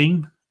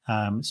scheme.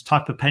 It's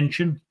type of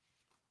pension.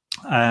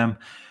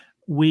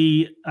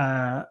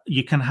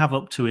 You can have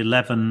up to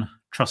 11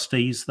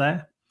 trustees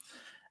there,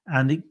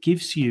 and it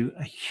gives you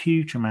a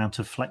huge amount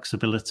of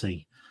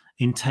flexibility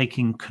in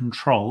taking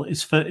control.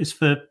 It's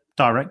for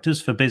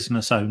directors, for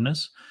business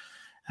owners,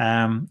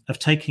 of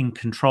taking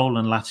control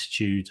and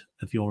latitude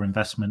of your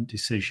investment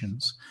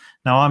decisions.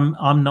 Now,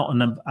 I'm not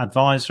an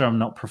advisor. I'm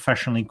not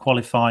professionally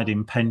qualified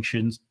in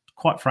pensions.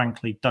 Quite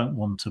frankly, don't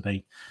want to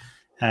be.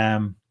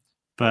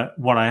 But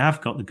what I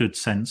have got the good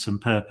sense and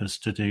purpose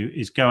to do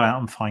is go out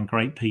and find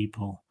great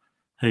people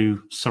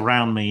who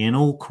surround me in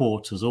all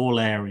quarters, all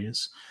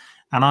areas.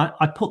 And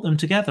I put them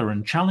together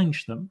and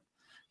challenge them.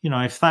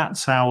 If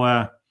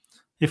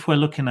we're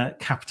looking at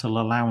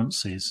capital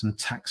allowances and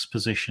tax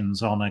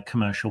positions on a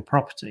commercial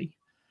property,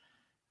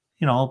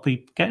 I'll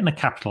be getting a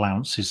capital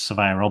allowances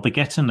surveyor, I'll be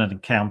getting an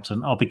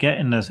accountant, I'll be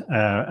getting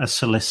a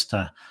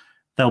solicitor.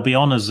 They'll be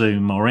on a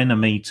Zoom or in a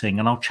meeting,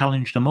 and I'll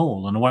challenge them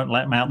all, and I won't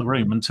let them out of the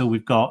room until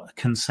we've got a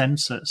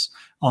consensus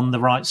on the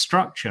right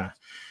structure.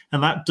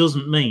 And that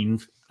doesn't mean,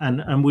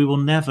 and we will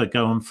never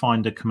go and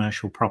find a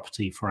commercial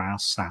property for our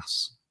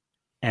SAS,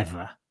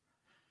 ever.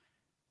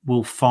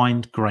 We'll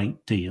find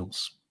great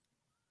deals.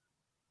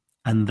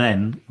 And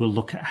then we'll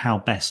look at how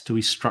best do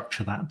we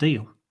structure that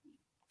deal.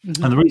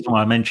 Mm-hmm. And the reason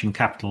why I mentioned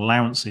capital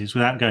allowances,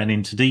 without going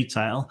into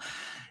detail,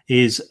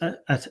 is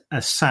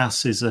a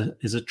SAS is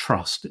a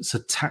trust. It's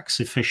a tax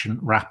efficient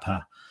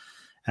wrapper.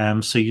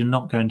 So you're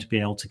not going to be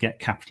able to get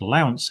capital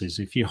allowances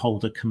if you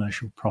hold a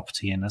commercial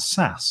property in a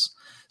SAS.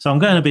 So I'm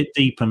going a bit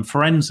deep and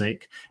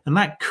forensic, and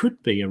that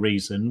could be a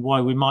reason why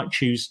we might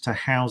choose to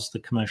house the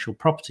commercial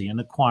property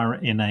and acquire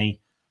it in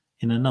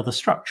another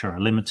structure, a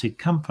limited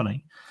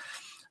company.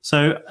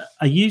 So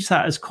I use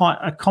that as quite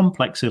a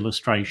complex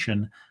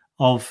illustration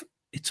of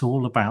it's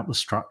all about the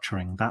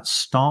structuring. That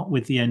start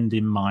with the end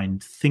in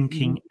mind,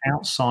 thinking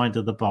outside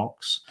of the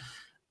box.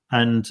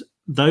 And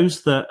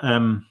those that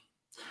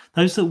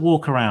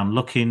walk around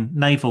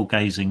navel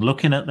gazing,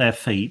 looking at their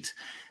feet,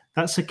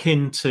 that's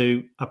akin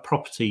to a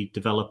property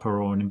developer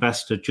or an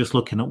investor just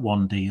looking at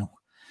one deal.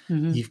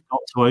 Mm-hmm. You've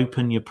got to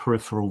open your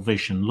peripheral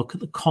vision, look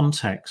at the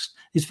context.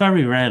 It's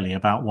very rarely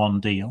about one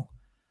deal.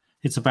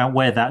 It's about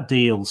where that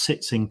deal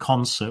sits in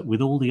concert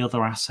with all the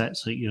other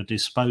assets at your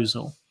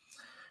disposal.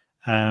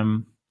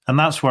 And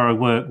that's where I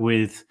work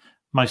with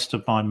most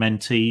of my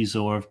mentees,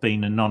 or have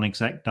been a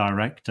non-exec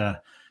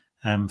director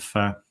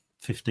for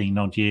 15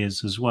 odd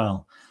years as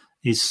well,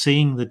 is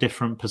seeing the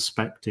different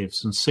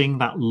perspectives and seeing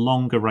that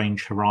longer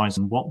range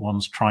horizon, what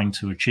one's trying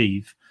to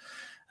achieve,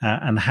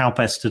 and how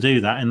best to do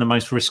that in the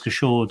most risk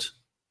assured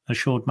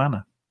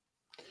manner.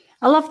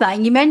 I love that.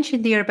 And you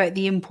mentioned there about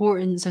the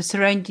importance of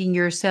surrounding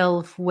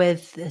yourself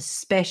with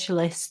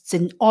specialists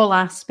in all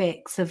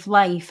aspects of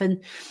life.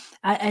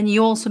 And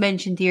you also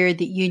mentioned there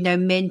that you now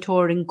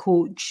mentor and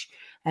coach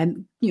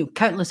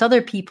countless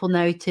other people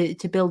now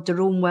to build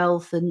their own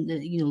wealth and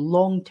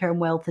long-term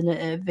wealth in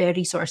a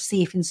very sort of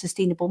safe and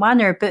sustainable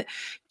manner. But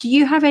do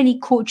you have any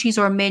coaches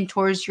or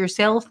mentors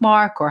yourself,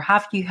 Mark, or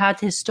have you had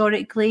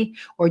historically,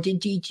 or do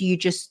you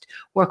just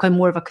work on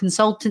more of a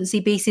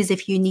consultancy basis?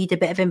 If you need a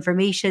bit of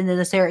information in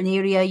a certain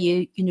area,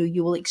 you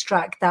will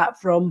extract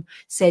that from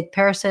said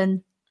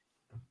person?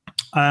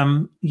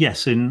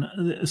 Yes, in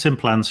the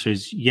simple answer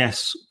is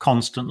yes,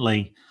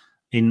 constantly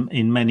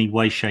in many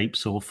ways,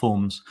 shapes or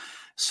forms.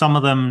 Some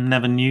of them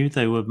never knew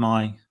they were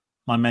my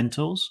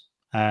mentors.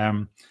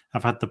 I've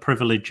had the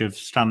privilege of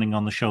standing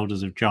on the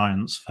shoulders of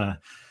giants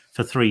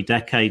for 3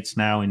 decades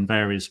now in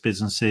various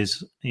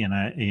businesses,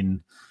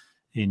 in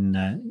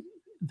the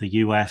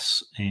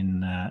US,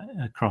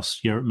 across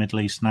Europe,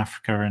 Middle East and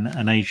Africa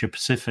and Asia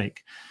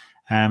Pacific.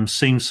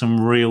 Seen some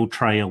real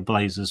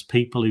trailblazers,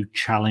 people who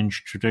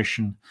challenge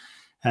tradition.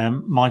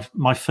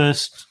 My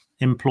first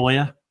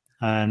employer,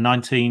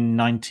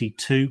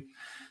 1992,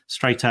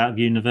 straight out of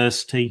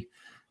university,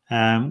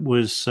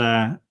 was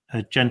a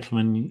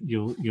gentleman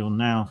you'll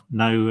now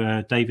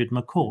know, David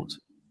McCourt.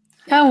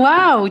 Oh,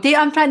 wow.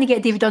 I'm trying to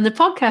get David on the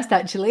podcast,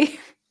 actually.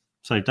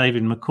 So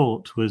David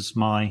McCourt was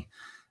my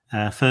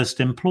first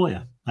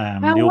employer.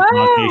 The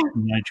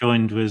organisation I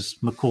joined was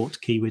McCourt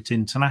Kiewit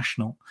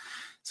International.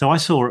 So I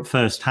saw at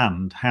first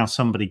hand how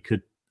somebody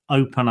could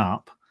open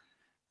up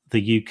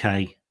the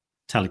UK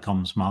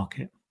telecoms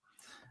market.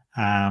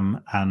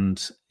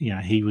 And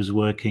he was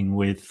working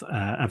with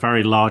a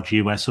very large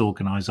US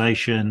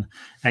organization,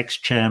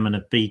 ex-chairman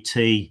of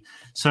BT.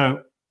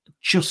 So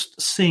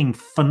just seeing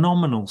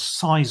phenomenal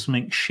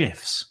seismic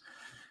shifts.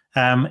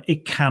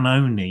 It can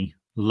only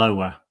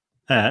lower,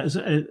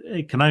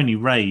 it can only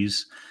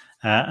raise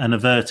and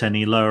avert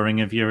any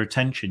lowering of your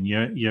attention.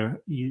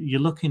 You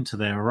look into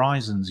their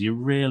horizons. You're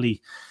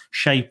really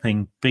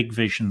shaping big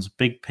visions,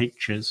 big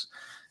pictures.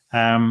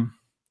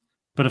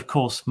 But of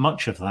course,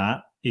 much of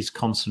that is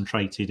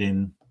concentrated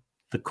in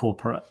the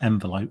corporate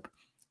envelope.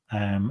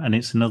 And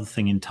it's another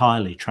thing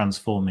entirely,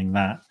 transforming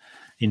that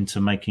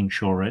into making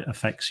sure it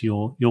affects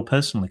your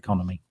personal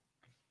economy.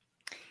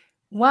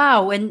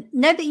 Wow. And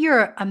now that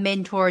you're a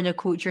mentor and a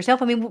coach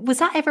yourself, I mean, was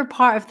that ever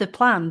part of the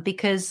plan?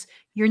 Because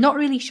you're not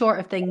really short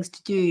of things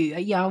to do.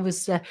 Yeah,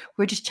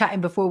 we're just chatting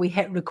before we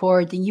hit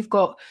record, and you've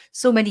got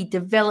so many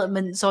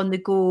developments on the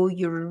go.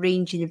 You're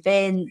arranging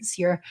events.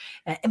 You're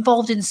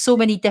involved in so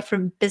many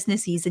different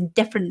businesses in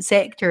different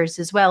sectors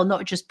as well,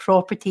 not just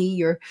property.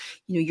 You're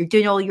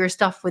doing all your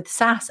stuff with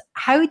SaaS.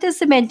 How does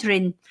the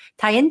mentoring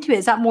tie into it?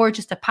 Is that more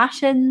just a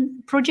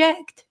passion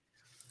project?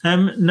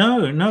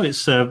 No,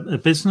 it's a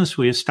business.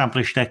 We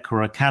established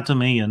Equa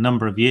Academy a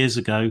number of years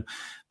ago,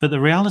 but the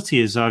reality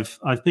is I've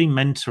been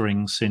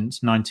mentoring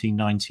since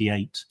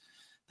 1998.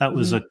 That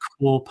was a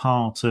core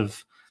part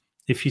of,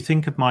 if you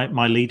think of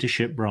my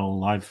leadership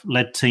role, I've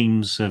led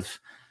teams of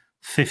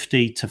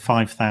 50 to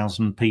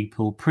 5,000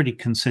 people pretty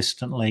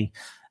consistently,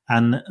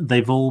 and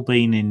they've all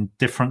been in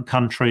different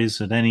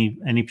countries at any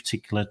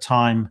particular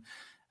time.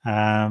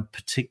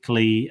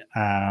 Particularly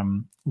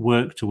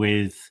worked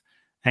with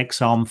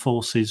ex-armed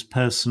forces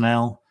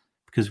personnel,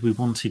 because we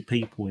wanted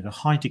people with a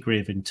high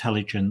degree of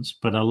intelligence,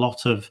 but a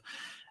lot of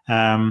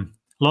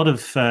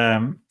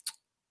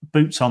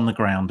boots on the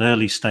ground,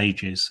 early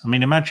stages. I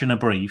mean, imagine a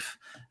brief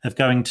of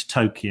going to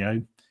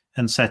Tokyo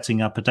and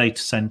setting up a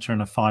data center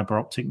and a fiber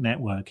optic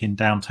network in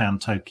downtown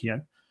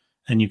Tokyo,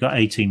 and you've got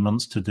 18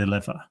 months to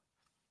deliver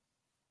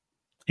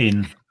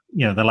in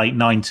the late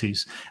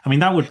 90s. I mean,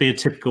 that would be a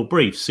typical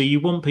brief. So you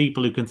want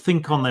people who can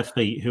think on their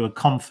feet, who are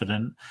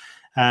confident.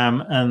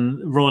 And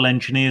Royal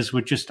Engineers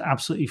were just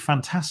absolutely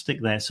fantastic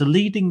there. So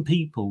leading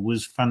people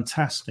was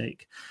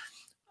fantastic.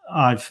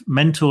 I've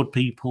mentored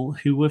people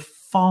who were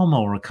far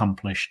more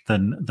accomplished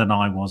than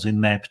I was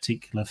in their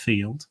particular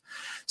field.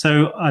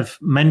 So I've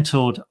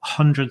mentored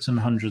hundreds and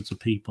hundreds of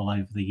people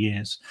over the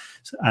years,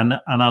 and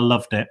I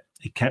loved it.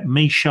 It kept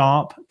me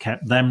sharp,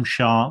 kept them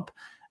sharp.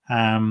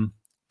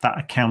 That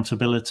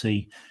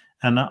accountability.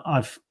 And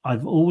I've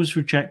always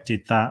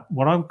rejected that,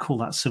 what I would call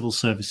that civil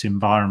service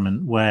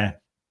environment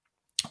where,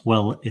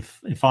 well,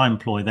 if I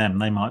employ them,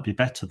 they might be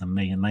better than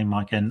me and they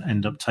might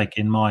end up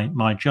taking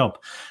my job.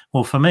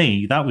 Well, for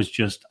me, that was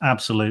just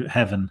absolute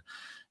heaven.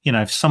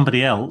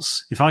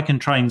 If I can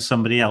train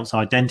somebody else,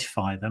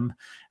 identify them,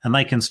 and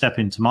they can step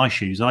into my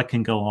shoes, I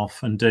can go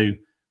off and do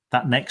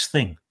that next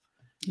thing.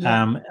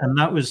 Yeah. And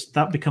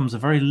that becomes a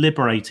very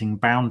liberating,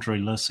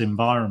 boundaryless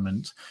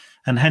environment.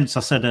 And hence, I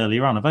said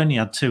earlier on, I've only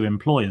had 2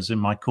 employers in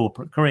my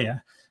corporate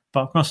career,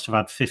 but I must have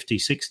had 50,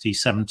 60,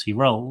 70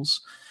 roles,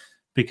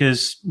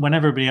 because when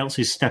everybody else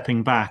is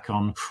stepping back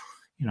on,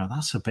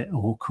 that's a bit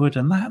awkward.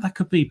 And that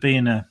could be I've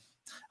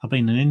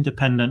been an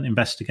independent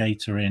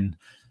investigator in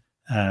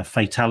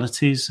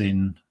fatalities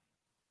in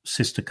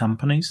sister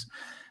companies.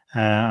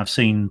 I've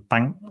seen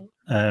bank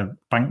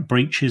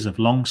breaches of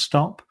Long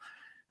Stop,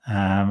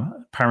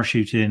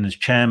 parachuted in as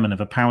chairman of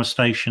a power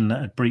station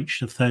that had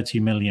breached a £30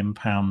 million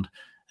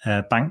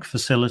bank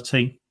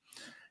facility.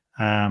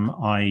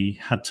 I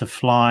had to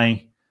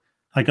fly.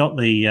 I got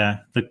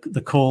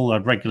the call.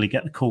 I'd regularly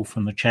get the call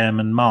from the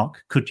chairman,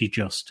 Mark, could you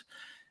just?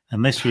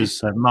 And this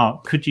was,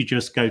 Mark, could you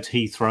just go to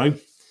Heathrow,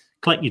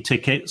 collect your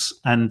tickets,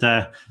 and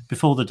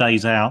before the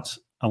day's out,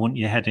 I want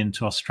you to head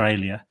into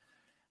Australia.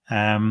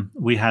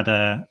 We had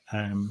a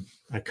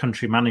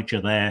country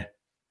manager there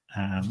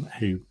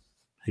who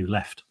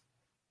left,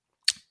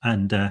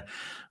 and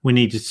we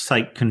needed to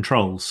take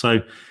control.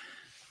 So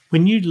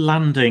when you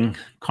landing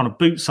kind of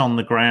boots on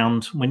the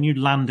ground, when you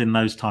land in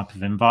those type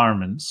of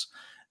environments,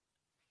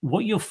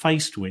 what you're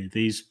faced with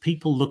is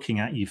people looking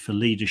at you for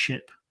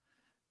leadership,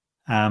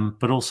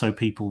 but also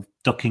people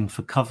ducking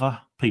for cover,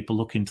 people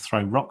looking to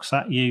throw rocks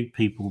at you,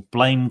 people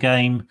blame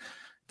game,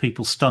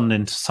 people stunned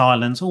into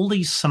silence, all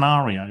these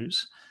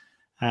scenarios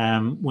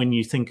when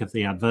you think of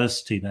the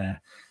adversity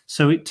there.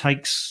 So it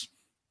takes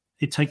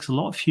a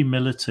lot of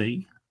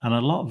humility and a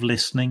lot of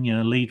listening,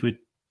 lead with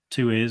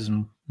 2 ears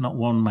and not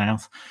 1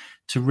 mouth,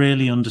 to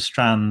really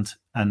understand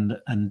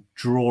and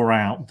draw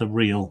out the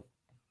real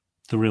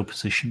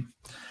position.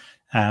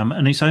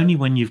 And it's only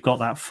when you've got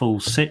that full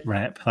sit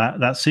rep,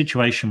 that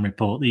situation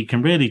report, that you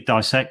can really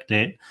dissect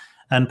it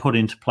and put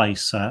into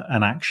place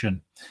an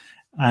action.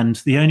 And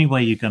the only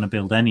way you're going to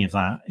build any of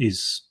that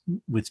is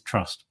with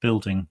trust,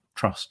 building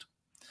trust.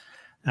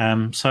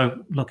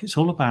 So look, it's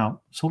all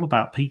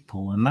about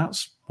people, and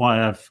that's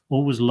why I've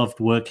always loved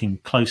working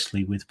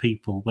closely with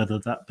people, whether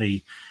that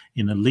be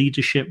in a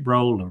leadership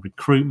role, a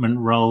recruitment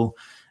role,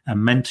 a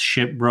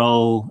mentorship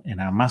role, in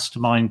our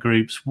mastermind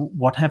groups,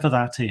 whatever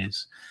that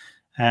is.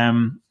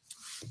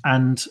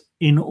 And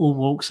in all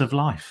walks of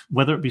life,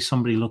 whether it be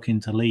somebody looking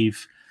to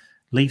leave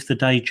leave the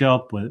day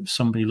job, with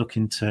somebody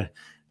looking to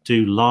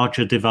do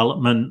larger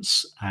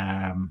developments.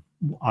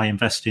 I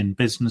invest in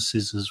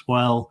businesses as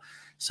well.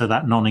 So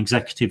that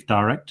non-executive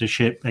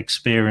directorship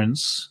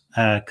experience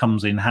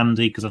comes in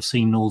handy, because I've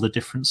seen all the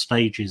different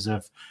stages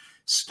of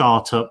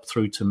startup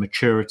through to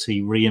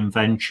maturity,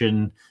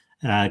 reinvention,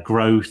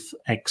 growth,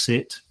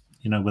 exit,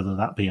 whether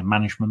that be a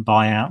management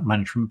buyout,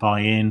 management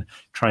buy-in,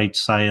 trade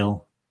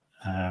sale,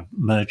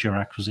 merger,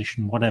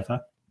 acquisition,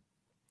 whatever.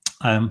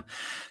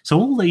 So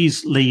all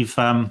these leave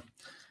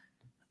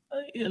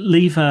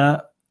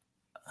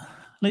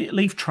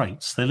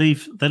traits. They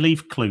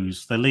leave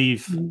clues. They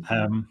leave.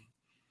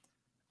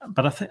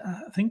 But I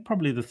think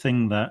probably the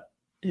thing that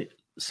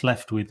it's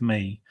left with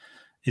me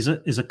is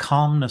a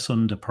calmness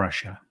under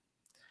pressure.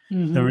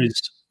 Mm-hmm.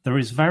 There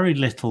is very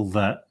little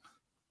that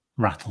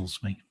rattles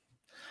me.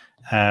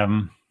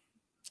 I've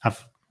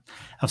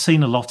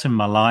seen a lot in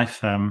my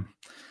life.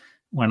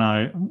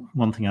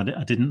 One thing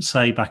I didn't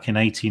say back in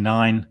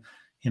 '89,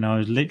 I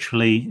was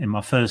literally in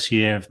my first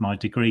year of my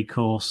degree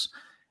course,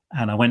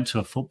 and I went to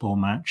a football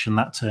match, and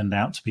that turned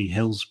out to be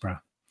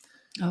Hillsborough.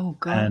 Oh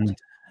God! And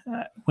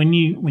when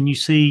you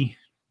see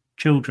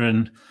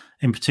children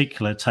in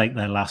particular take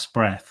their last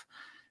breath,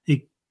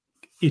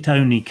 it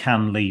only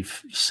can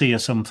sear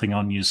something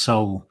on your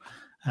soul.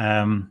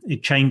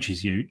 It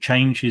changes you. It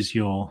changes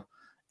your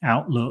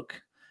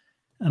outlook.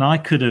 And I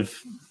could have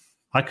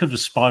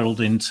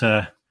spiraled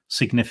into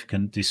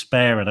significant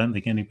despair. I don't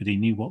think anybody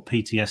knew what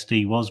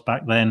PTSD was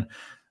back then. I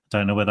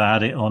don't know whether I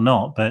had it or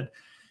not, but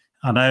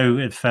I know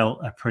it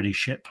felt a pretty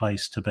shit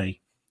place to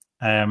be.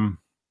 And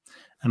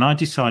I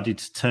decided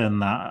to turn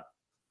that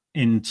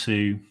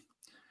into,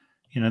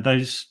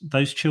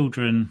 those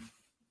children,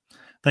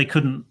 they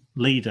couldn't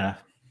lead a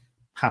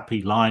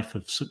happy life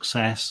of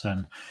success,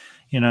 and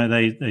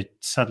they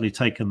sadly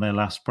taken their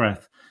last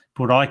breath.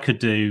 But what I could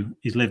do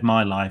is live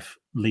my life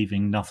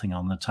leaving nothing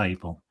on the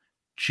table,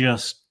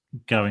 just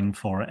going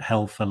for it,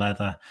 hell for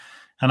leather.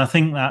 And I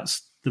think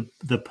that's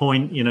the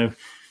point.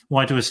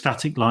 Why do a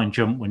static line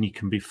jump when you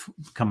can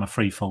become a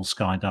free fall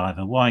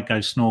skydiver? Why go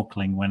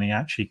snorkeling when you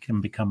actually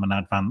can become an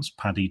advanced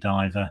paddy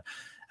diver?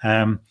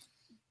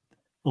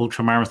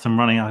 Ultra marathon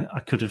running, I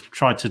could have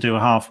tried to do a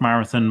half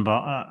marathon, but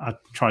I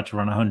tried to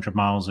run 100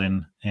 miles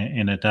in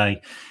a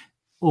day.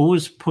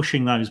 Always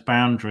pushing those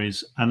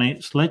boundaries, and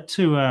it's led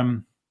to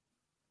an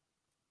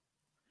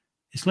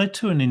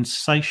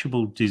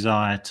insatiable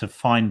desire to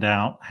find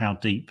out how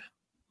deep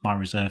my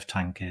reserve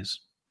tank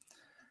is.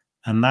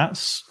 And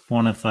that's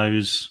one of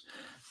those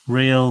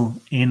real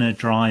inner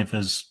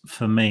drivers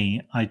for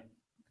me. I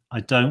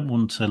don't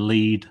want to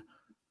lead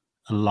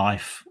a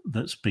life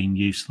that's been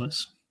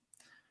useless.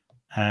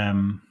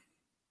 And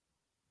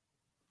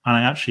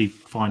I actually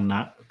find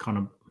that kind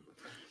of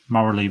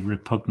morally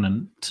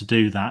repugnant to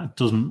do that. It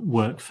doesn't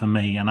work for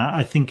me. And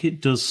I think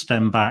it does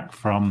stem back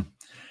from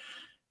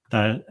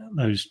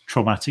those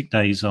traumatic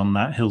days on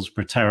that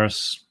Hillsborough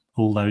Terrace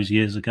all those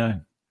years ago.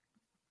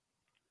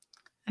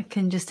 I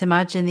can just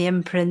imagine the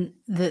imprint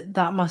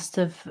that must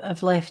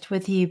have left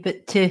with you,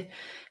 but to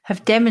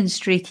have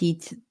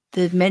demonstrated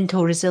the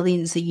mental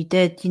resilience that you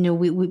did.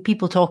 We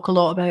people talk a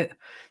lot about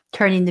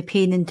turning the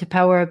pain into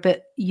power,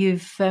 but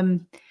you've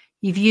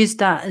used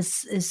that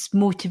as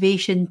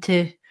motivation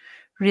to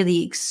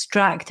really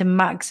extract and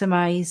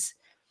maximize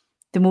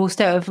the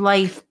most out of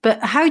life.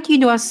 But how do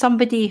you as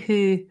somebody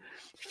who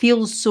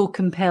feels so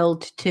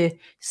compelled to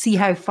see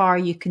how far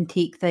you can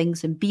take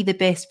things and be the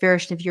best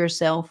version of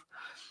yourself,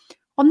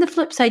 on the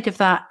flip side of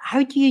that,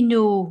 how do you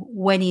know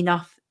when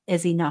enough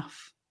is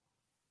enough?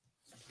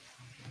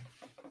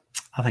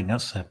 I think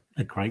that's a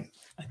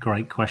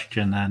great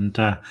question. And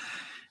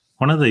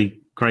one of the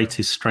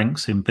greatest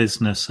strengths in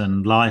business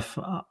and life,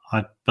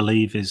 I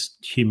believe, is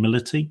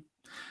humility.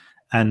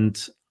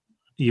 And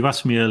you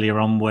asked me earlier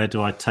on, where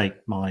do I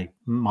take my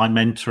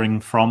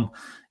mentoring from?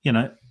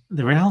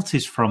 The reality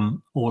is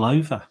from all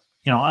over.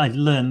 I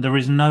learned there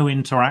is no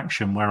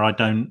interaction where I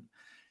don't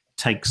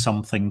take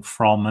something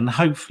from, and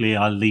hopefully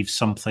I leave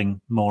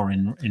something more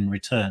in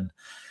return.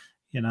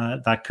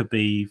 That could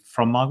be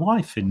from my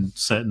wife in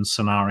certain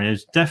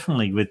scenarios.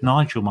 Definitely with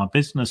Nigel, my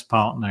business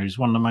partner, who's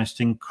one of the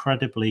most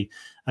incredibly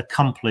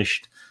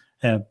accomplished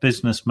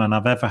businessmen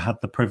I've ever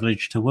had the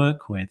privilege to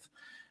work with.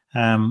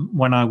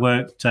 When I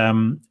worked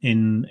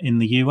in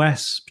the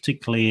US,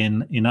 particularly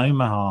in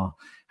Omaha,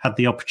 had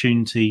the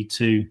opportunity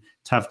to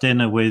have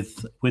dinner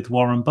with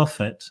Warren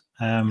Buffett.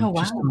 Wow.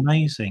 Just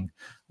amazing.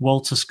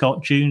 Walter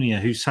Scott Jr.,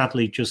 who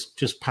sadly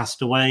just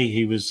passed away.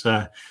 He was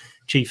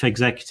chief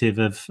executive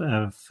of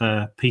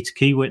Peter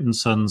Kiewit and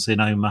Sons in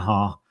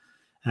Omaha.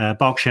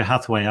 Berkshire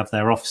Hathaway have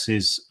their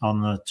offices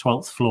on the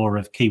 12th floor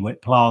of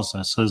Kiewit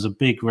Plaza, so there's a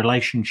big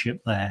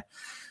relationship there.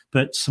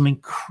 But some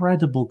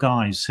incredible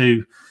guys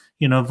who,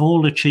 have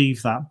all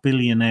achieved that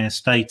billionaire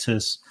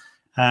status,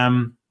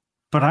 but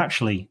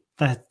actually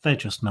they're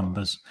just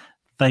numbers.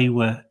 They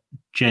were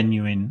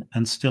genuine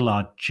and still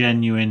are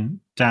genuine,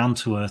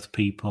 down-to-earth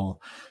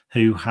people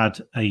who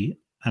had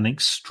an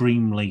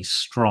extremely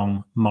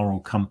strong moral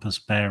compass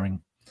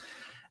bearing.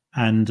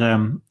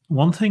 And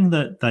one thing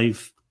that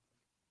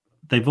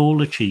they've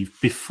all achieved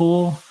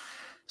before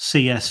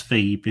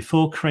CSV,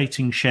 before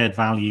creating shared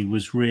value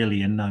was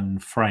really a known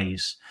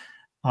phrase.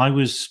 I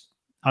was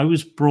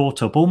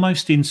brought up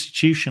almost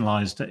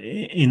institutionalized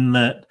in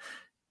that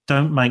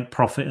don't make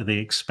profit at the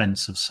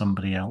expense of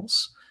somebody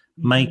else.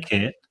 Make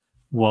it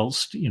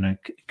whilst,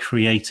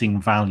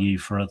 creating value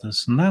for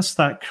others. And that's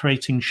that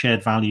creating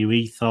shared value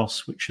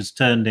ethos, which has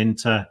turned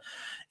into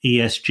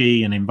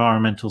ESG and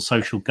environmental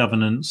social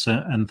governance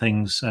and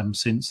things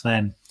since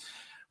then.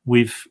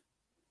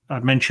 I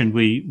mentioned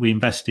we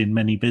invest in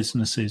many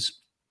businesses,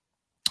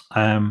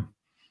 and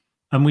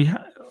we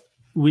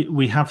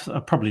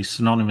have probably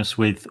synonymous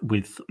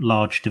with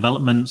large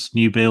developments,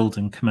 new build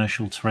and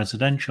commercial to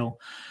residential.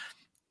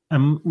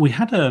 We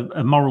had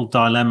a moral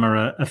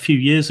dilemma a few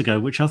years ago,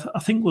 which I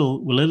think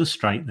will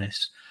illustrate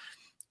this.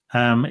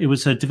 It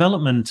was a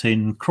development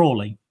in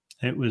Crawley.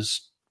 It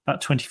was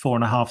about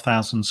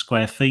 24,500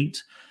 square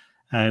feet.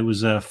 It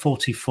was a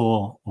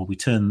 44, or we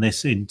turned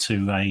this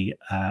into a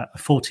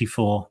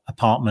 44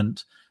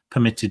 apartment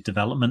permitted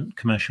development,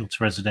 commercial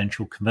to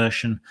residential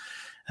conversion.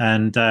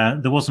 And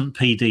there wasn't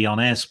PD on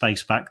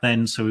airspace back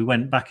then, so we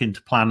went back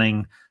into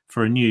planning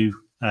for a new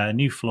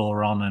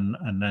floor on and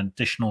an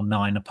additional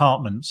 9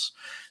 apartments.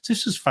 So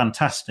this was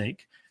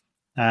fantastic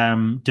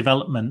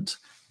development.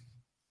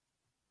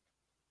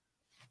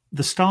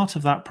 The start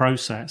of that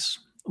process,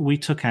 we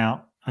took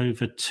out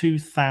over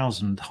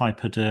 2,000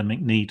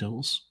 hypodermic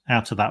needles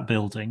out of that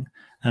building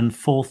and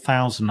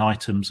 4,000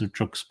 items of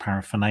drugs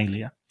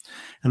paraphernalia.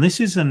 And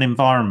this is an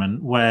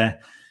environment where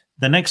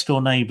the next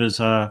door neighbours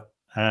are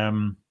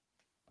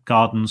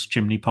gardens,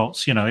 chimney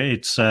pots.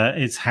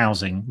 It's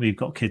housing. We've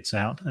got kids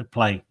out at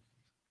play.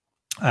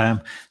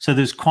 So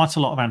there's quite a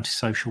lot of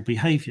antisocial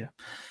behaviour.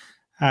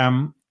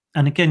 And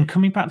again,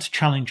 coming back to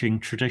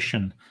challenging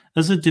tradition,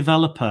 as a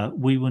developer,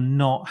 we were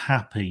not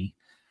happy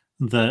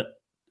that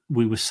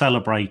we were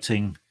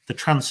celebrating the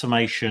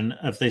transformation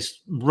of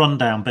this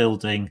rundown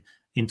building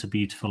into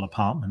beautiful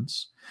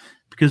apartments.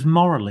 Because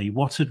morally,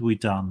 what had we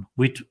done?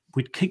 We'd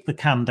kicked the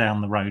can down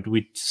the road.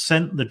 We'd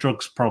sent the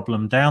drugs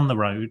problem down the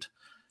road.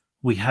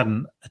 We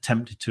hadn't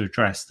attempted to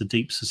address the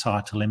deep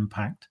societal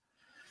impact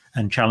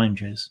and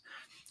challenges.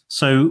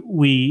 So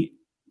we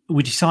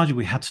decided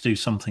we had to do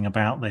something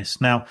about this.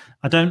 Now,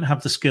 I don't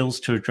have the skills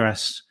to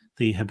address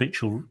the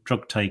habitual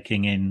drug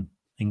taking in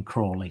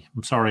Crawley.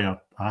 I'm sorry,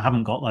 I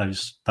haven't got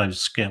those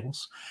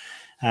skills.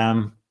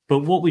 But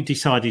what we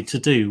decided to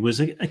do was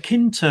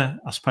akin to,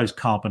 I suppose,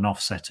 carbon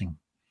offsetting.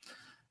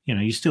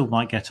 You still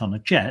might get on a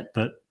jet,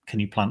 but can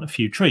you plant a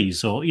few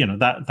trees? Or,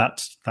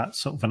 that's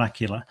sort of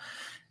vernacular.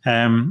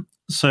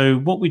 So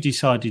what we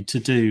decided to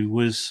do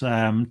was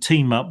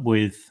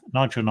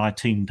Nigel and I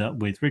teamed up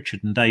with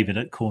Richard and David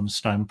at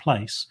Cornerstone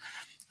Place.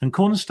 And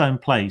Cornerstone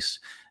Place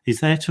is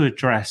there to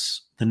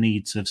address the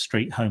needs of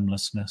street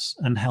homelessness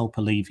and help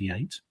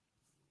alleviate.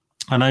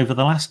 And over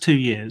the last 2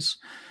 years,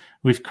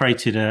 we've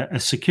created a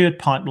secured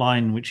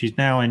pipeline, which is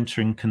now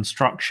entering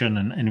construction,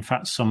 and in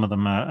fact, some of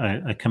them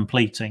are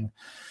completing,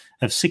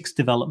 of 6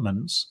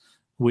 developments,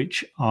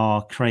 which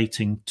are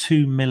creating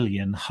 2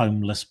 million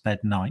homeless bed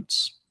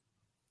nights.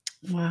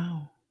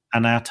 Wow.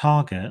 And our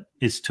target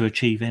is to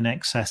achieve in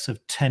excess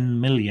of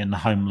 10 million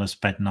homeless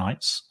bed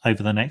nights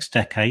over the next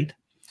decade.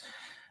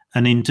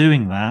 And in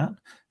doing that,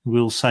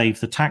 we'll save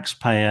the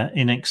taxpayer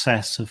in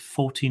excess of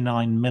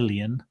 49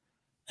 million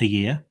a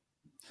year,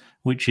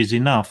 which is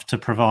enough to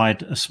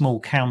provide a small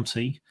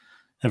county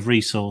of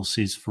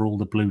resources for all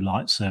the blue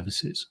light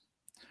services.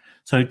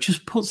 So it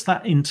just puts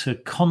that into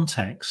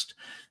context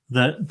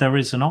that there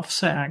is an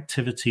offset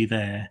activity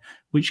there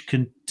which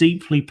can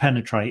deeply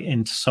penetrate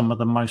into some of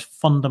the most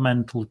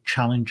fundamental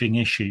challenging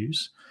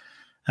issues.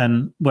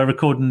 And we're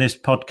recording this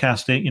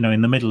podcast,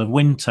 in the middle of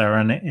winter,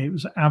 and it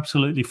was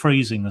absolutely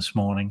freezing this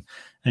morning.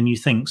 And you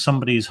think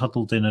somebody is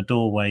huddled in a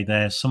doorway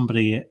there,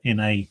 somebody in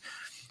a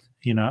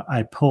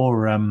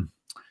poor,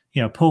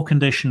 poor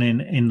condition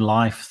in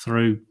life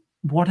through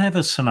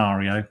whatever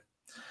scenario.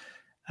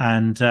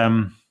 And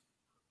so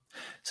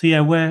yeah,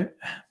 we're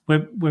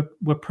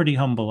pretty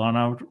humble, and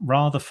I would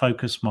rather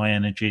focus my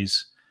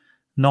energies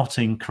not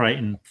in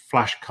creating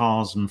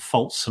flashcards and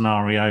false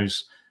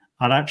scenarios.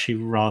 I'd actually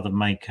rather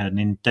make an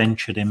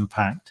indentured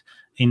impact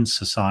in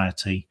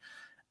society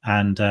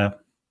and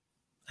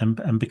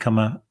become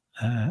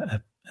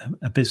a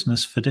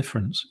business for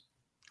difference.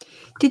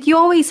 Did you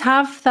always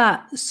have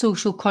that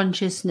social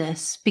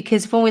consciousness?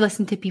 Because when we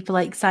listen to people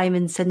like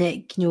Simon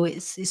Sinek,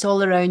 it's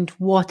all around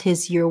what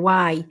is your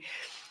why.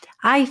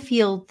 I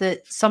feel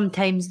that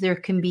sometimes there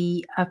can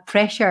be a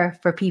pressure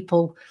for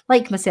people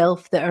like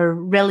myself that are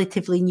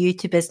relatively new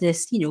to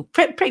business,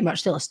 pretty much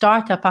still a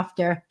startup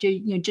after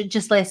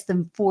just less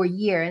than 4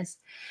 years.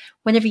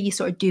 Whenever you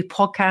sort of do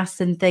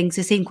podcasts and things,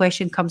 the same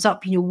question comes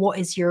up, what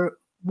is your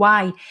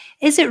why?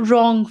 Is it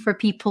wrong for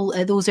people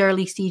at those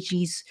early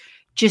stages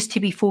just to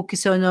be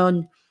focused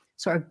on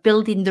sort of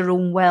building their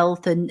own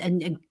wealth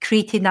and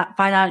creating that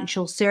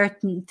financial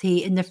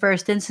certainty in the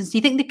first instance? Do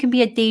you think there can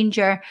be a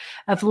danger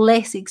of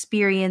less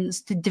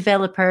experienced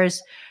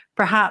developers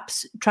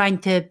perhaps trying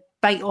to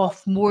bite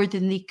off more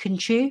than they can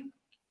chew?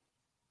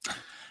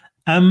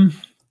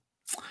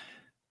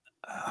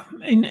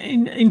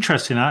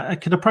 Interesting. I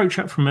could approach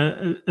that from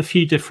a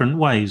few different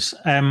ways.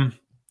 I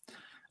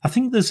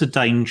think there's a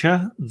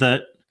danger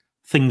that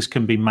things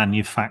can be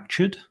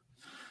manufactured.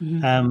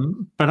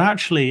 But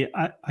actually,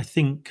 I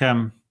think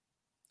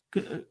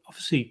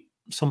obviously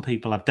some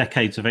people have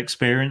decades of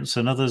experience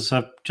and others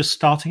are just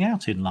starting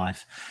out in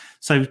life.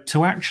 So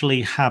to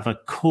actually have a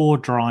core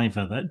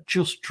driver that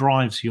just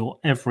drives your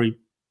every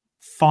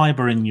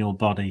fiber in your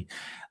body,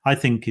 I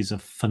think is a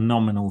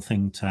phenomenal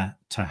thing to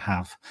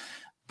have.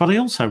 But I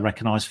also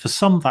recognize for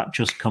some that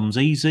just comes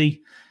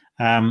easy.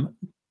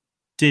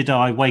 Did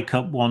I wake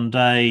up one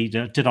day?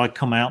 Did I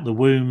come out the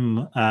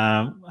womb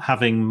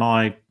having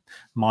my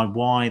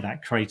why,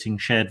 that creating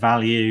shared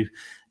value?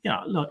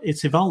 Look,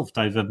 it's evolved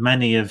over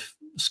many of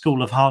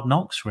School of Hard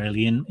Knocks,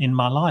 really, in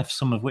my life,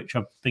 some of which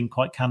I've been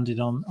quite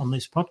candid on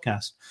this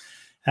podcast.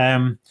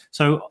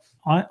 So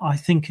I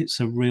think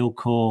it's a real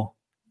core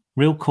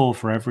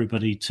for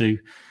everybody to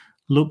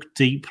look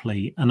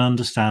deeply and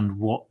understand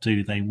what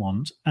do they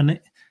want. And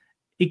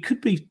it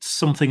could be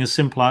something as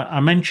simple. I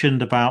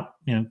mentioned about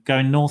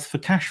going north for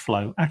cash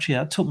flow. Actually,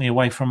 that took me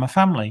away from my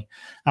family.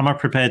 Am I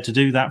prepared to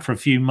do that for a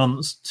few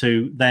months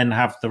to then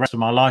have the rest of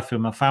my life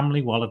with my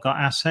family while I've got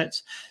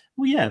assets?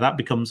 Well, yeah, that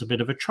becomes a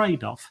bit of a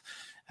trade-off.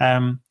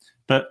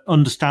 But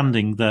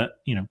understanding that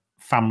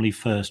family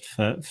first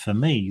for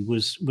me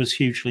was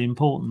hugely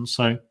important.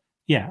 So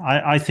yeah,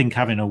 I think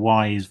having a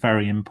why is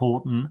very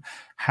important.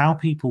 How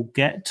people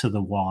get to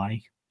the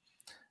why,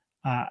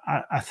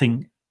 I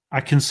think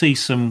I can see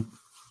some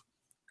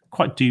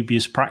quite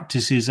dubious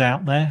practices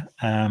out there,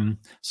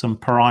 some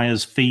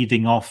pariahs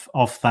feeding off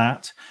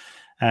that.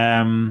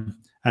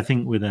 I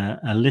think with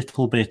a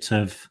little bit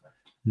of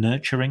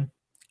nurturing,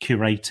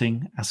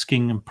 curating,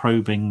 asking and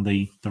probing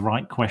the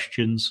right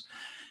questions,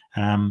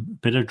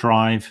 bit of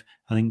drive,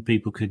 I think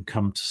people can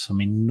come to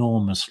some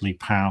enormously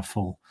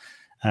powerful,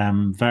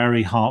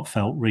 very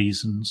heartfelt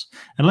reasons.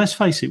 And let's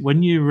face it,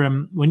 when you're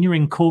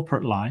in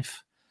corporate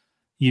life,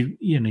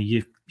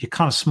 you're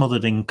kind of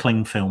smothered in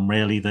cling film,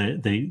 really.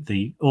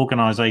 The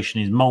organization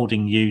is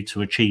molding you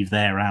to achieve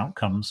their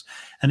outcomes.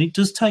 And it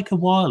does take a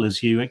while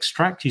as you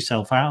extract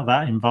yourself out of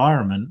that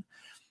environment.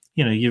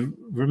 You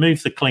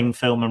remove the cling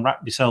film and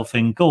wrap yourself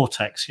in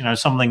Gore-Tex,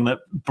 something that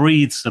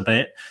breathes a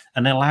bit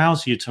and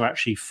allows you to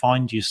actually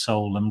find your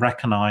soul and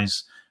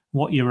recognize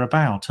what you're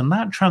about. And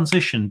that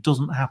transition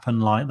doesn't happen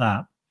like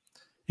that.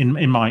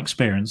 In my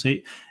experience,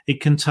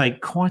 it can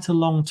take quite a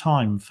long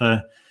time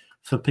for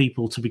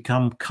people to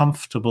become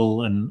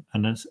comfortable and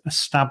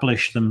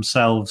establish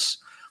themselves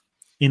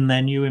in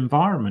their new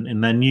environment,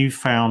 in their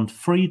newfound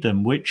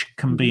freedom, which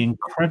can be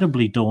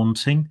incredibly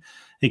daunting.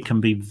 It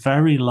can be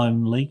very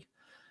lonely.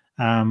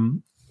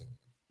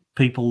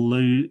 People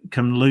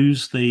can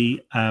lose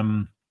the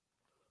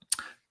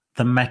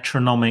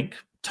metronomic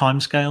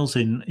timescales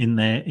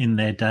in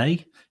their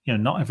day.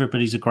 Not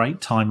everybody's a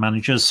great time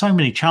manager. There's so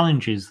many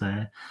challenges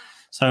there.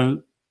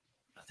 So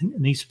I think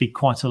there needs to be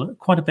quite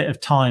a bit of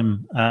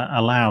time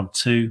allowed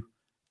to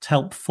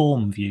help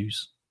form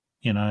views,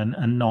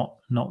 and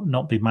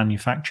not be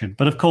manufactured.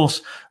 But of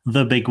course,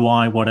 the big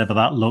why, whatever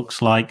that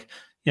looks like,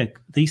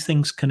 these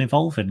things can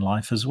evolve in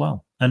life as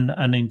well,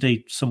 and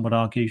indeed,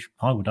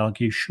 I would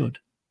argue, should.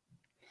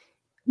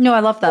 No,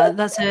 I love that.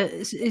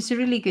 It's a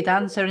really good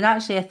answer, and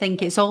actually, I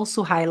think it's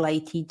also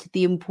highlighted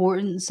the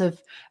importance of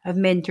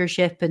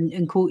mentorship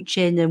and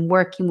coaching and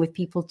working with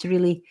people to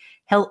really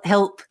help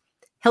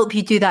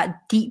you do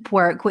that deep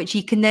work, which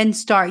you can then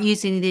start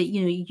using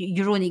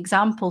your own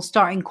example,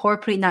 start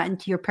incorporating that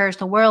into your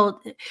personal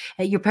world,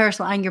 your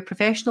personal and your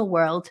professional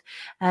world,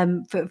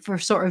 for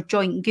sort of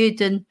joint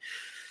good. And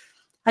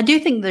I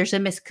do think there's a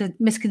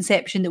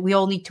misconception that we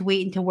all need to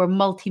wait until we're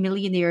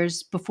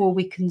multimillionaires before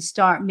we can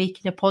start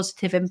making a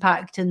positive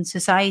impact in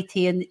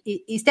society. And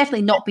it's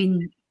definitely not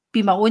been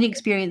my own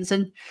experience.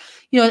 And,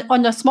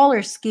 on a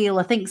smaller scale,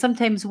 I think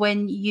sometimes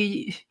when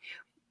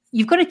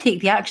you've got to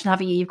take the action,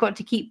 haven't you? You've got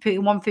to keep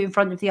putting one foot in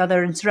front of the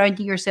other and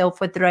surrounding yourself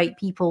with the right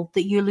people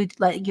that you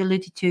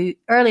alluded to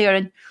earlier.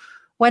 And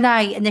when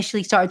I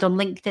initially started on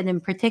LinkedIn in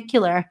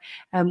particular,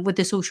 with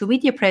the social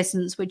media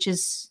presence, which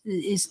is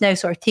now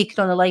sort of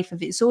taken on a life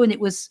of its own, it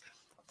was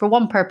for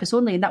one purpose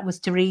only, and that was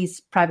to raise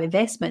private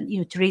investment,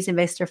 to raise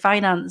investor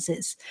finance.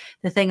 It's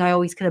the thing I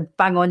always kind of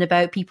bang on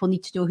about. People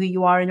need to know who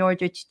you are in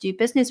order to do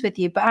business with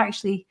you. But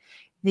actually,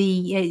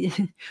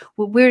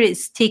 where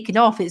it's taken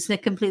off, it's in a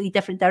completely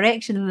different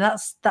direction, and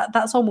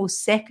that's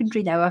almost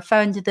secondary now. I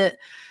found that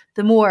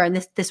the more,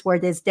 and this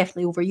word is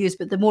definitely overused,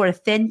 but the more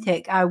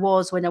authentic I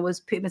was when I was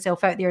putting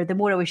myself out there, the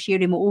more I was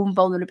sharing my own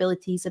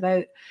vulnerabilities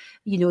about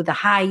the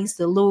highs,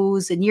 the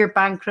lows, the near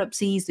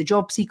bankruptcies, the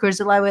job seekers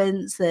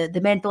allowance, the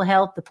mental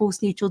health, the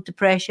postnatal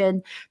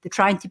depression, the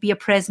trying to be a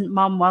present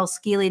mum while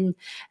scaling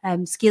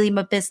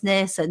my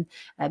business, and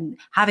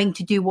having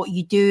to do what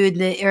you do in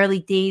the early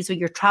days when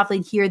you're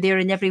traveling here, there,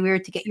 and everywhere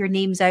to get your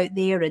names out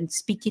there and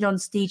speaking on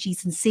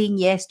stages and saying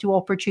yes to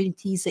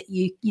opportunities that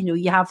you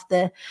have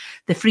the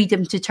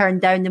freedom to turn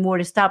down the more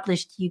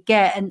established you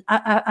get. And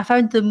I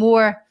found the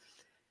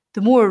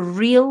more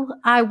real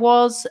I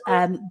was,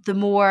 the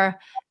more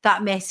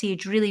that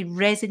message really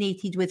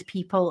resonated with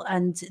people,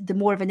 and the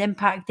more of an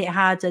impact it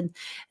had. And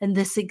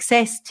the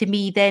success to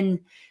me then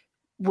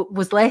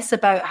was less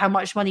about how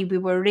much money we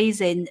were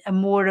raising and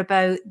more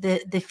about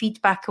the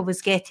feedback I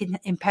was getting,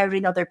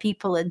 empowering other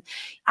people, and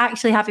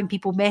actually having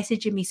people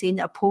messaging me saying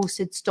that a post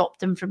had stopped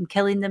them from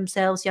killing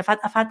themselves. Yeah,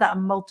 I've had that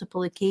on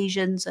multiple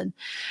occasions. And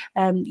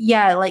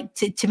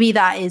to me,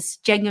 that is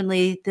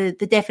genuinely the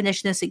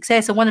definition of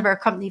success. And one of our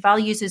company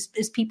values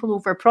is people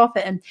over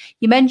profit. And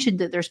you mentioned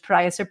that there's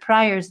priors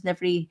in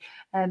every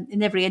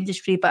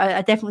industry, but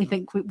I definitely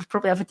think we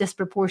probably have a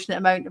disproportionate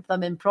amount of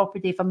them in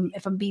property,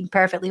 if I'm being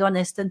perfectly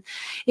honest. And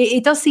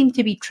it does seem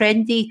to be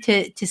trendy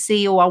to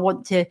say, I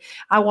want to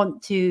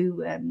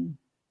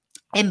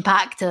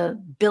impact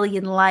 1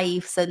 billion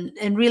lives,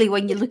 and really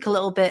when you look a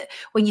little bit,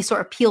 when you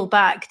sort of peel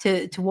back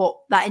to what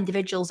that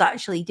individual's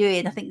actually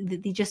doing, I think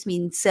that they just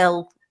mean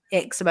sell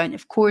X amount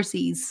of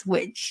courses,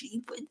 which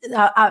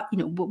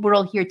we're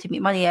all here to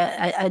make money.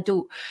 I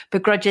don't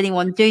begrudge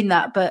anyone doing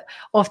that, but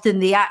often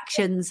the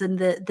actions and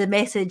the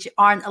message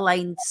aren't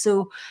aligned.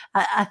 So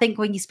I think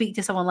when you speak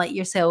to someone like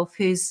yourself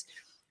who's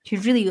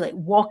really like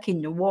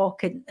walking the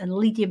walk and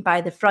leading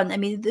by the front, I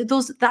mean,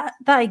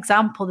 that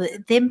example,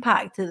 the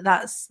impact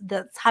that's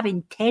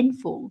having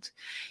tenfold,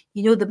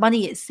 the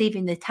money it's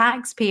saving the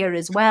taxpayer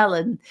as well.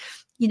 And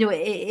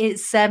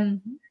it's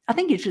I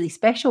think it's really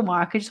special,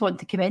 Mark. I just want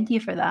to commend you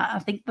for that. I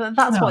think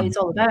that's what it's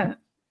all about.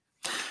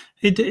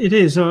 It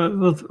is.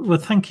 Well,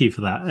 thank you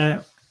for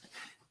that.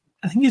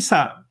 I think it's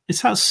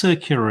that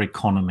circular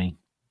economy.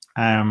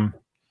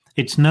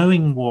 It's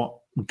knowing what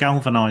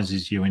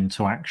galvanizes you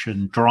into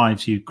action,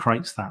 drives you,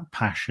 creates that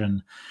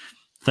passion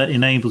that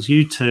enables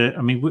you to.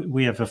 I mean,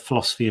 we have a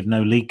philosophy of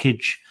no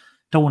leakage.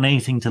 Don't want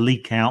anything to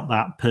leak out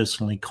that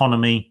personal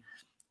economy.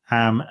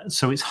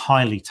 So it's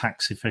highly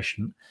tax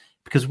efficient.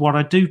 Because what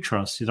I do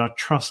trust is I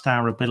trust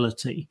our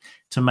ability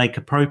to make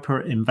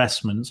appropriate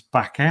investments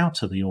back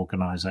out of the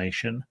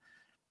organization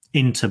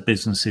into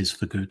businesses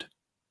for good.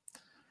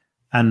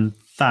 And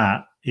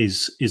that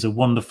is a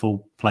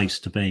wonderful place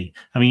to be.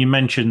 I mean, you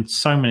mentioned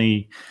so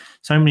many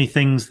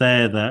things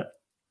there that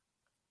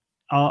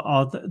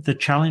are the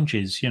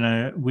challenges.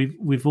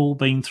 We've all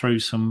been through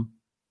some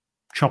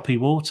choppy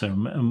water,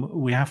 and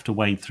we have to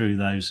wade through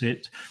those.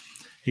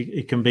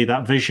 It can be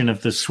that vision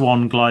of the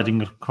swan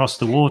gliding across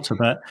the water,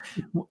 but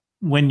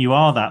when you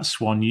are that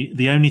swan,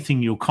 the only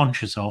thing you're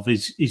conscious of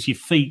is your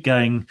feet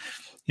going.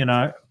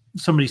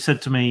 Somebody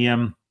said to me,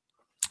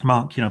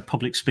 Mark,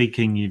 public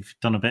speaking, you've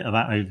done a bit of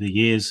that over the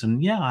years.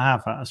 And yeah, I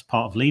have, as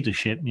part of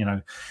leadership,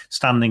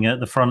 standing at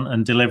the front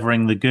and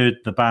delivering the good,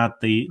 the bad,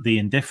 the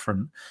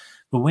indifferent.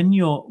 But when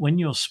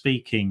you're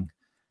speaking,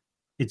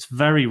 it's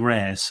very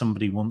rare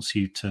somebody wants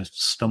you to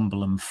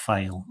stumble and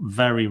fail.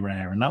 Very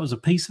rare. And that was a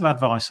piece of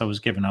advice I was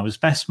given. I was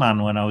best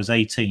man when I was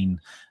 18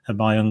 at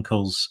my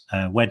uncle's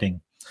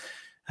wedding.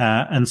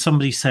 And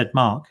somebody said,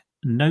 Mark,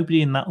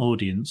 nobody in that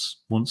audience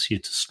wants you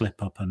to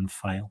slip up and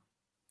fail.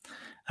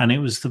 And it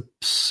was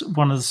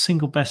one of the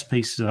single best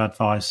pieces of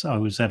advice I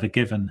was ever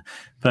given.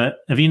 But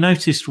have you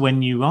noticed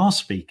when you are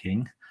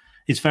speaking,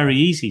 it's very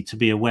easy to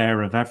be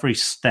aware of every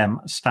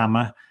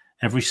stammer,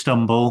 every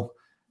stumble,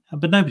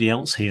 but nobody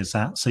else sees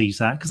that,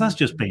 because that's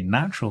just being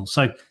natural.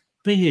 So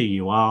be who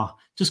you are.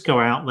 Just go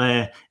out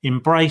there,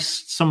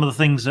 embrace some of the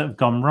things that have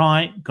gone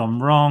right, gone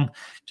wrong.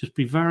 Just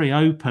be very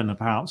open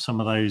about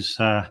some of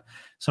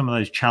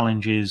those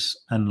challenges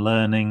and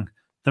learning.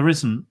 There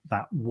isn't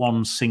that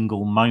one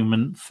single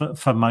moment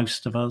for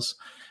most of us.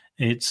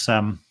 It's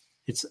as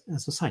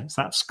I say, it's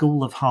that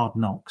school of hard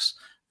knocks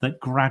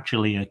that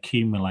gradually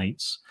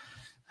accumulates.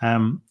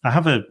 I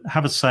have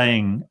a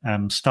saying: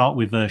 start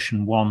with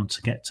version 1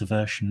 to get to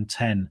version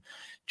 10.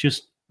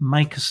 Just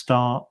make a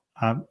start.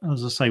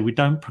 As I say, we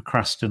don't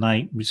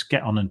procrastinate. We just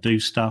get on and do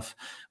stuff.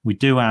 We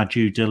do our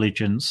due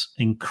diligence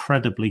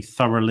incredibly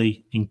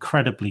thoroughly,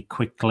 incredibly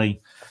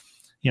quickly.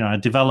 A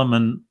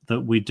development that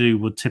we do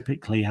would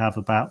typically have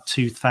about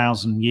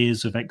 2,000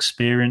 years of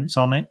experience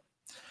on it.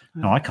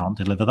 No, I can't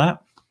deliver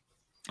that.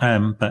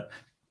 But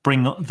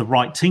bring the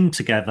right team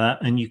together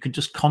and you can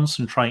just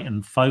concentrate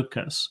and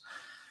focus.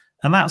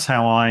 And that's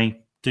how I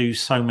do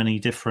so many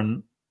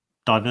different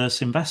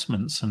diverse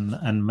investments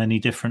and many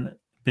different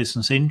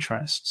business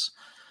interests.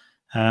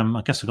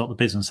 I guess I've got the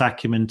business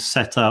acumen to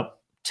set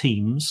up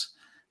teams,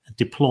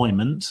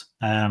 deployment.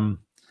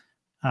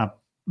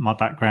 My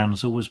background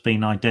has always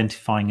been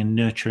identifying and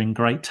nurturing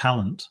great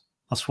talent.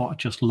 That's what I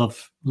just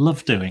love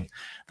doing.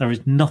 There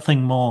is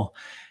nothing more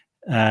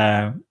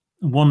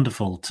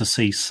wonderful to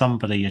see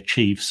somebody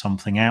achieve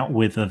something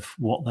outwith of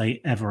what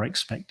they ever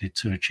expected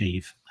to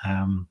achieve.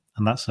 And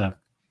that's a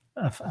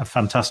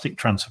fantastic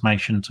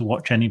transformation to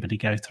watch anybody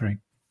go through.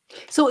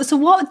 So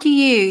what do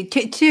you,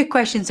 two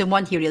questions in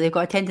one here, really. I've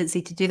got a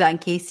tendency to do that in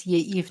case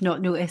you've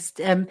not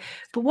noticed.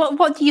 But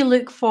what do you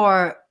look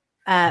for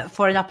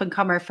an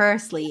up-and-comer,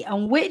 firstly?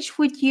 And which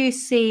would you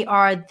say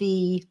are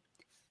the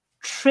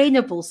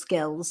trainable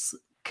skills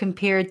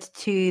compared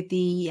to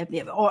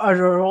or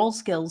are all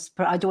skills,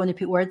 I don't want to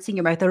put words in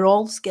your mouth, are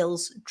all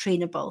skills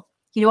trainable?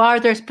 You know, are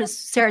there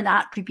certain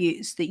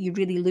attributes that you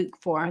really look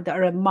for that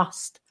are a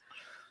must?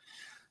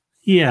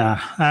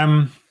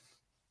 Yeah.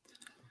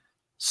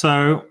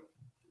 So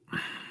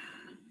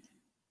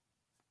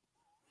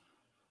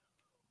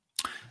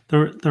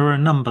there are a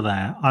number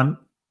there. I'm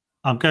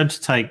going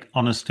to take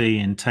honesty,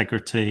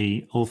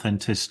 integrity,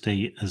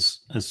 authenticity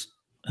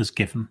as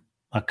given.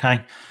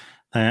 Okay,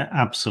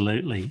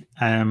 absolutely.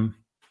 I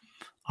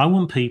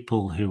want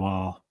people who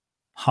are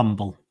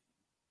humble.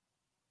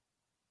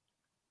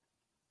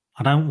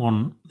 I don't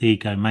want the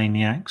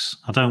egomaniacs.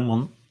 I don't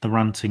want the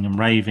ranting and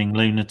raving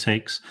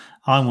lunatics.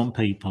 I want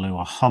people who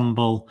are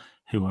humble,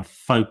 who are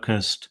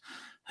focused,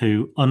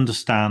 who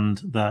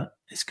understand that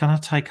it's going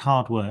to take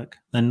hard work.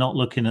 They're not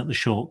looking at the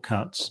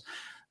shortcuts.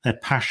 They're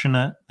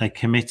passionate, they're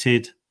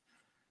committed,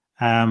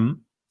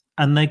 and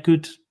they're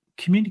good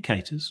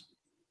communicators.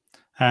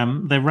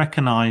 They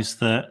recognize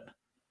that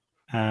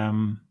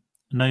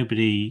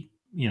nobody,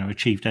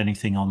 achieved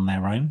anything on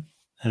their own.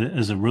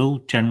 As a rule,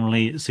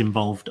 generally it's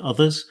involved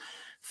others,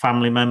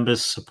 family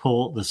members,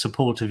 support, the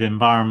supportive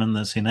environment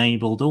that's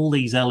enabled, all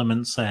these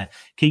elements there,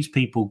 keeps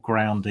people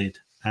grounded.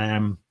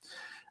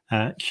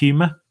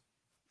 Humor,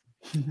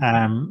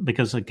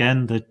 because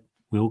again,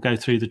 we all go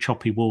through the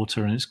choppy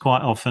water, and it's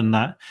quite often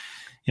that,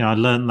 I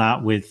learned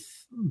that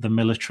with the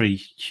military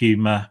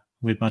humor,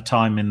 with my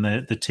time in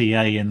the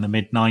TA in the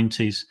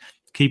mid-90s,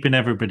 keeping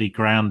everybody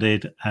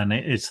grounded, and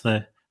it's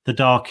the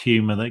dark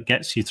humor that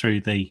gets you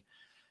through the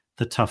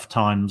tough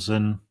times.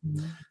 And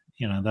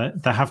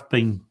there have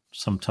been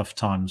some tough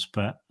times,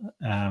 but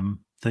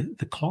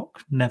the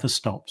clock never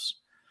stops.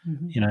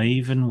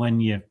 Even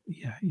when you're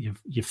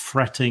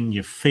fretting,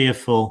 you're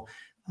fearful,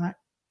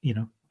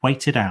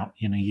 wait it out.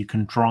 You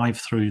can drive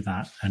through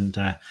that, and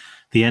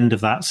the end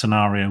of that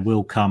scenario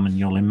will come, and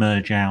you'll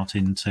emerge out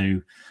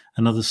into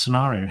another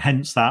scenario.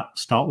 Hence that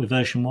start with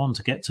version 1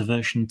 to get to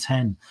version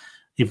 10.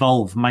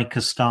 Evolve, make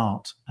a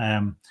start.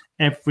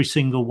 Every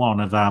single one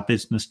of our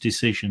business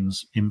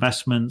decisions,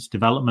 investments,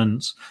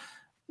 developments,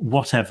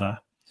 whatever,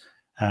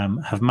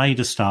 have made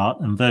a start,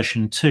 and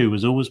version 2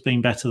 has always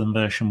been better than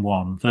version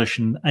 1.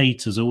 Version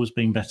 8 has always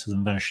been better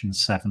than version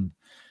 7.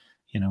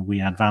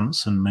 We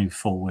advance and move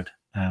forward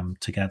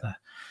together.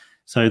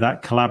 So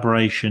that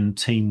collaboration,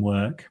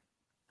 teamwork,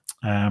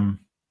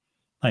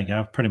 there you go.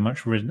 I've pretty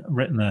much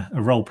written a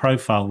role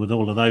profile with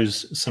all of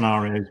those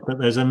scenarios, but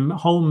there's a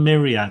whole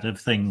myriad of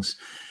things.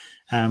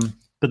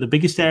 But the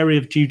biggest area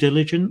of due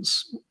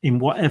diligence in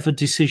whatever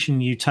decision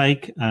you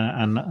take,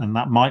 and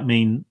that might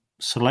mean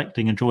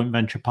selecting a joint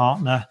venture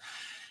partner,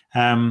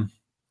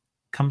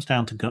 comes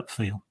down to gut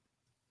feel.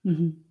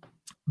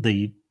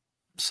 Mm-hmm.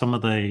 Some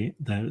of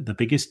the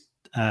biggest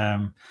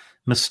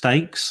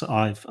mistakes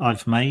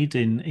I've made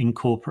in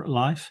corporate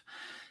life,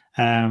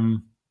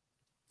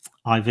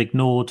 I've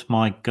ignored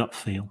my gut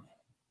feel.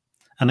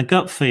 And a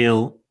gut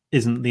feel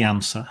isn't the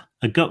answer.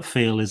 A gut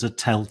feel is a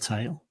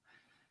telltale.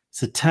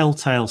 It's a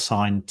telltale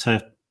sign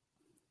to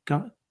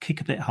go kick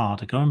a bit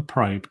harder, go and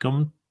probe, go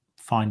and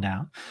find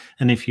out.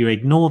 And if you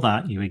ignore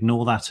that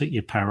at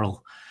your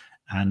peril.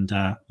 And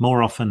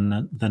more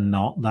often than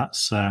not,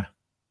 that's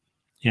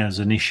as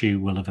an issue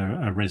will have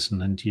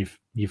arisen, and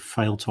you've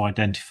failed to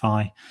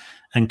identify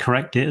and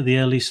correct it at the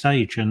early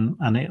stage,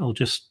 and it'll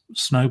just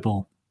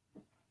snowball.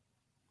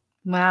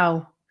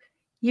 Wow.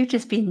 You've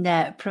just been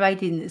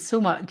providing so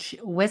much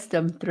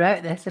wisdom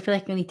throughout this. I feel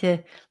like I need to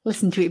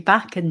listen to it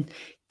back and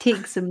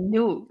take some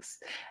notes.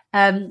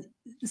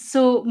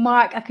 So,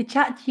 Mark, I could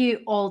chat to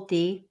you all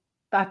day,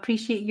 but I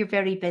appreciate you're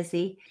very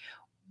busy.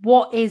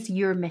 What is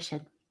your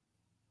mission?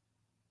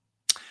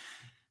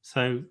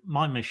 So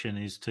my mission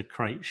is to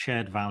create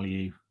shared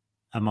value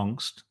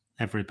amongst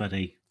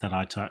everybody that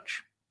I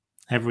touch,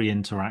 every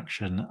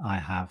interaction I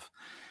have.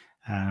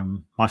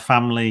 My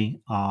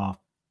family are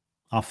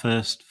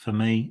first for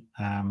me.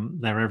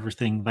 They're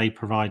everything. They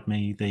provide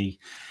me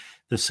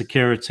the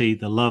security,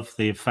 the love,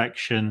 the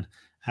affection,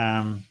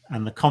 and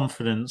the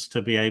confidence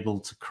to be able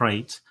to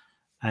create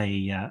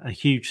a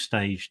huge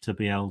stage, to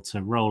be able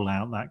to roll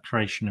out that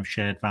creation of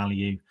shared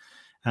value.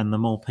 And the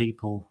more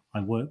people I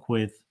work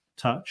with,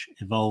 touch,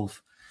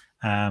 evolve,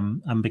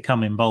 and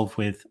become involved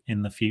with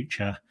in the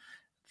future,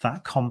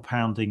 that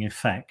compounding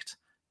effect,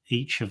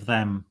 each of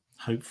them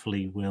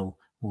hopefully will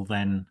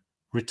then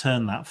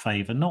return that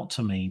favor, not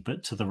to me,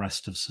 but to the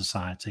rest of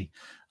society.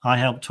 I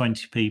help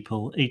 20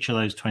 people. Each of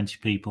those 20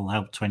 people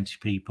help 20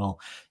 people.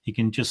 You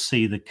can just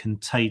see the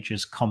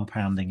contagious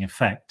compounding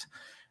effect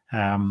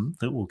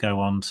that will go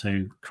on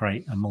to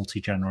create a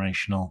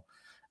multi-generational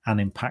and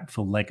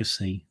impactful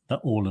legacy that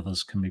all of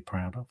us can be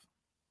proud of.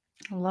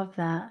 I love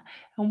that.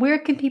 And where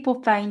can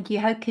people find you?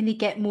 How can they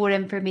get more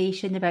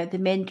information about the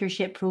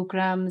mentorship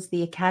programs,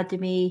 the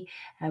academy,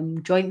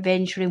 joint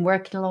venturing,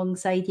 working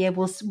alongside you?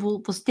 We'll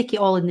stick it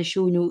all in the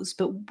show notes,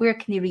 but where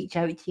can they reach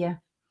out to you?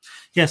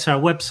 Yes,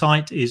 our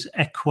website is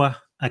Equa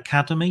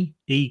Academy,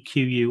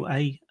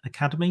 EQUA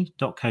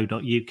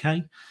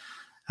academy.co.uk.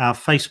 Our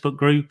Facebook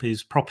group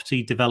is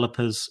Property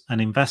Developers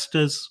and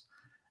Investors.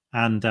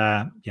 And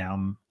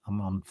I'm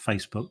on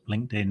Facebook,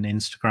 LinkedIn,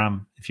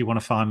 Instagram. If you want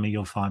to find me,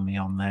 you'll find me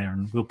on there,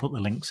 and we'll put the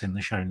links in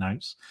the show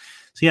notes.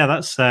 So yeah,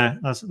 that's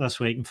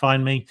where you can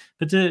find me.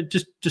 But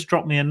just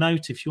drop me a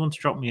note if you want to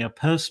drop me a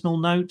personal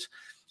note.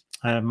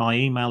 My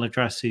email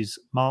address is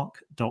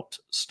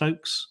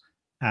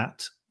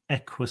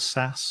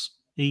mark.stokes@equasas,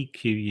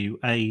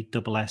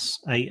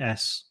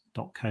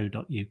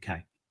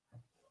 EQUASSAS.co.uk.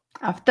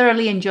 I've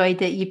thoroughly enjoyed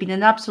it. You've been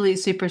an absolute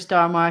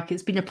superstar, Mark.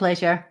 It's been a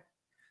pleasure.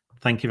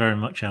 Thank you very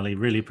much, Ellie.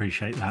 Really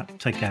appreciate that.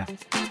 Take care.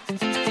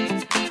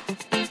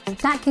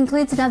 That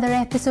concludes another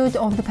episode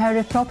of The Power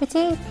of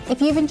Property.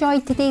 If you've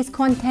enjoyed today's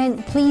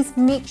content, please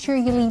make sure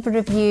you leave a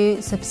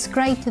review,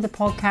 subscribe to the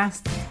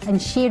podcast, and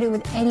share it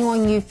with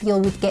anyone you feel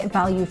would get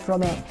value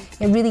from it.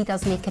 It really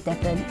does make a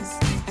difference.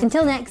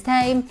 Until next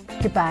time,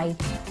 goodbye.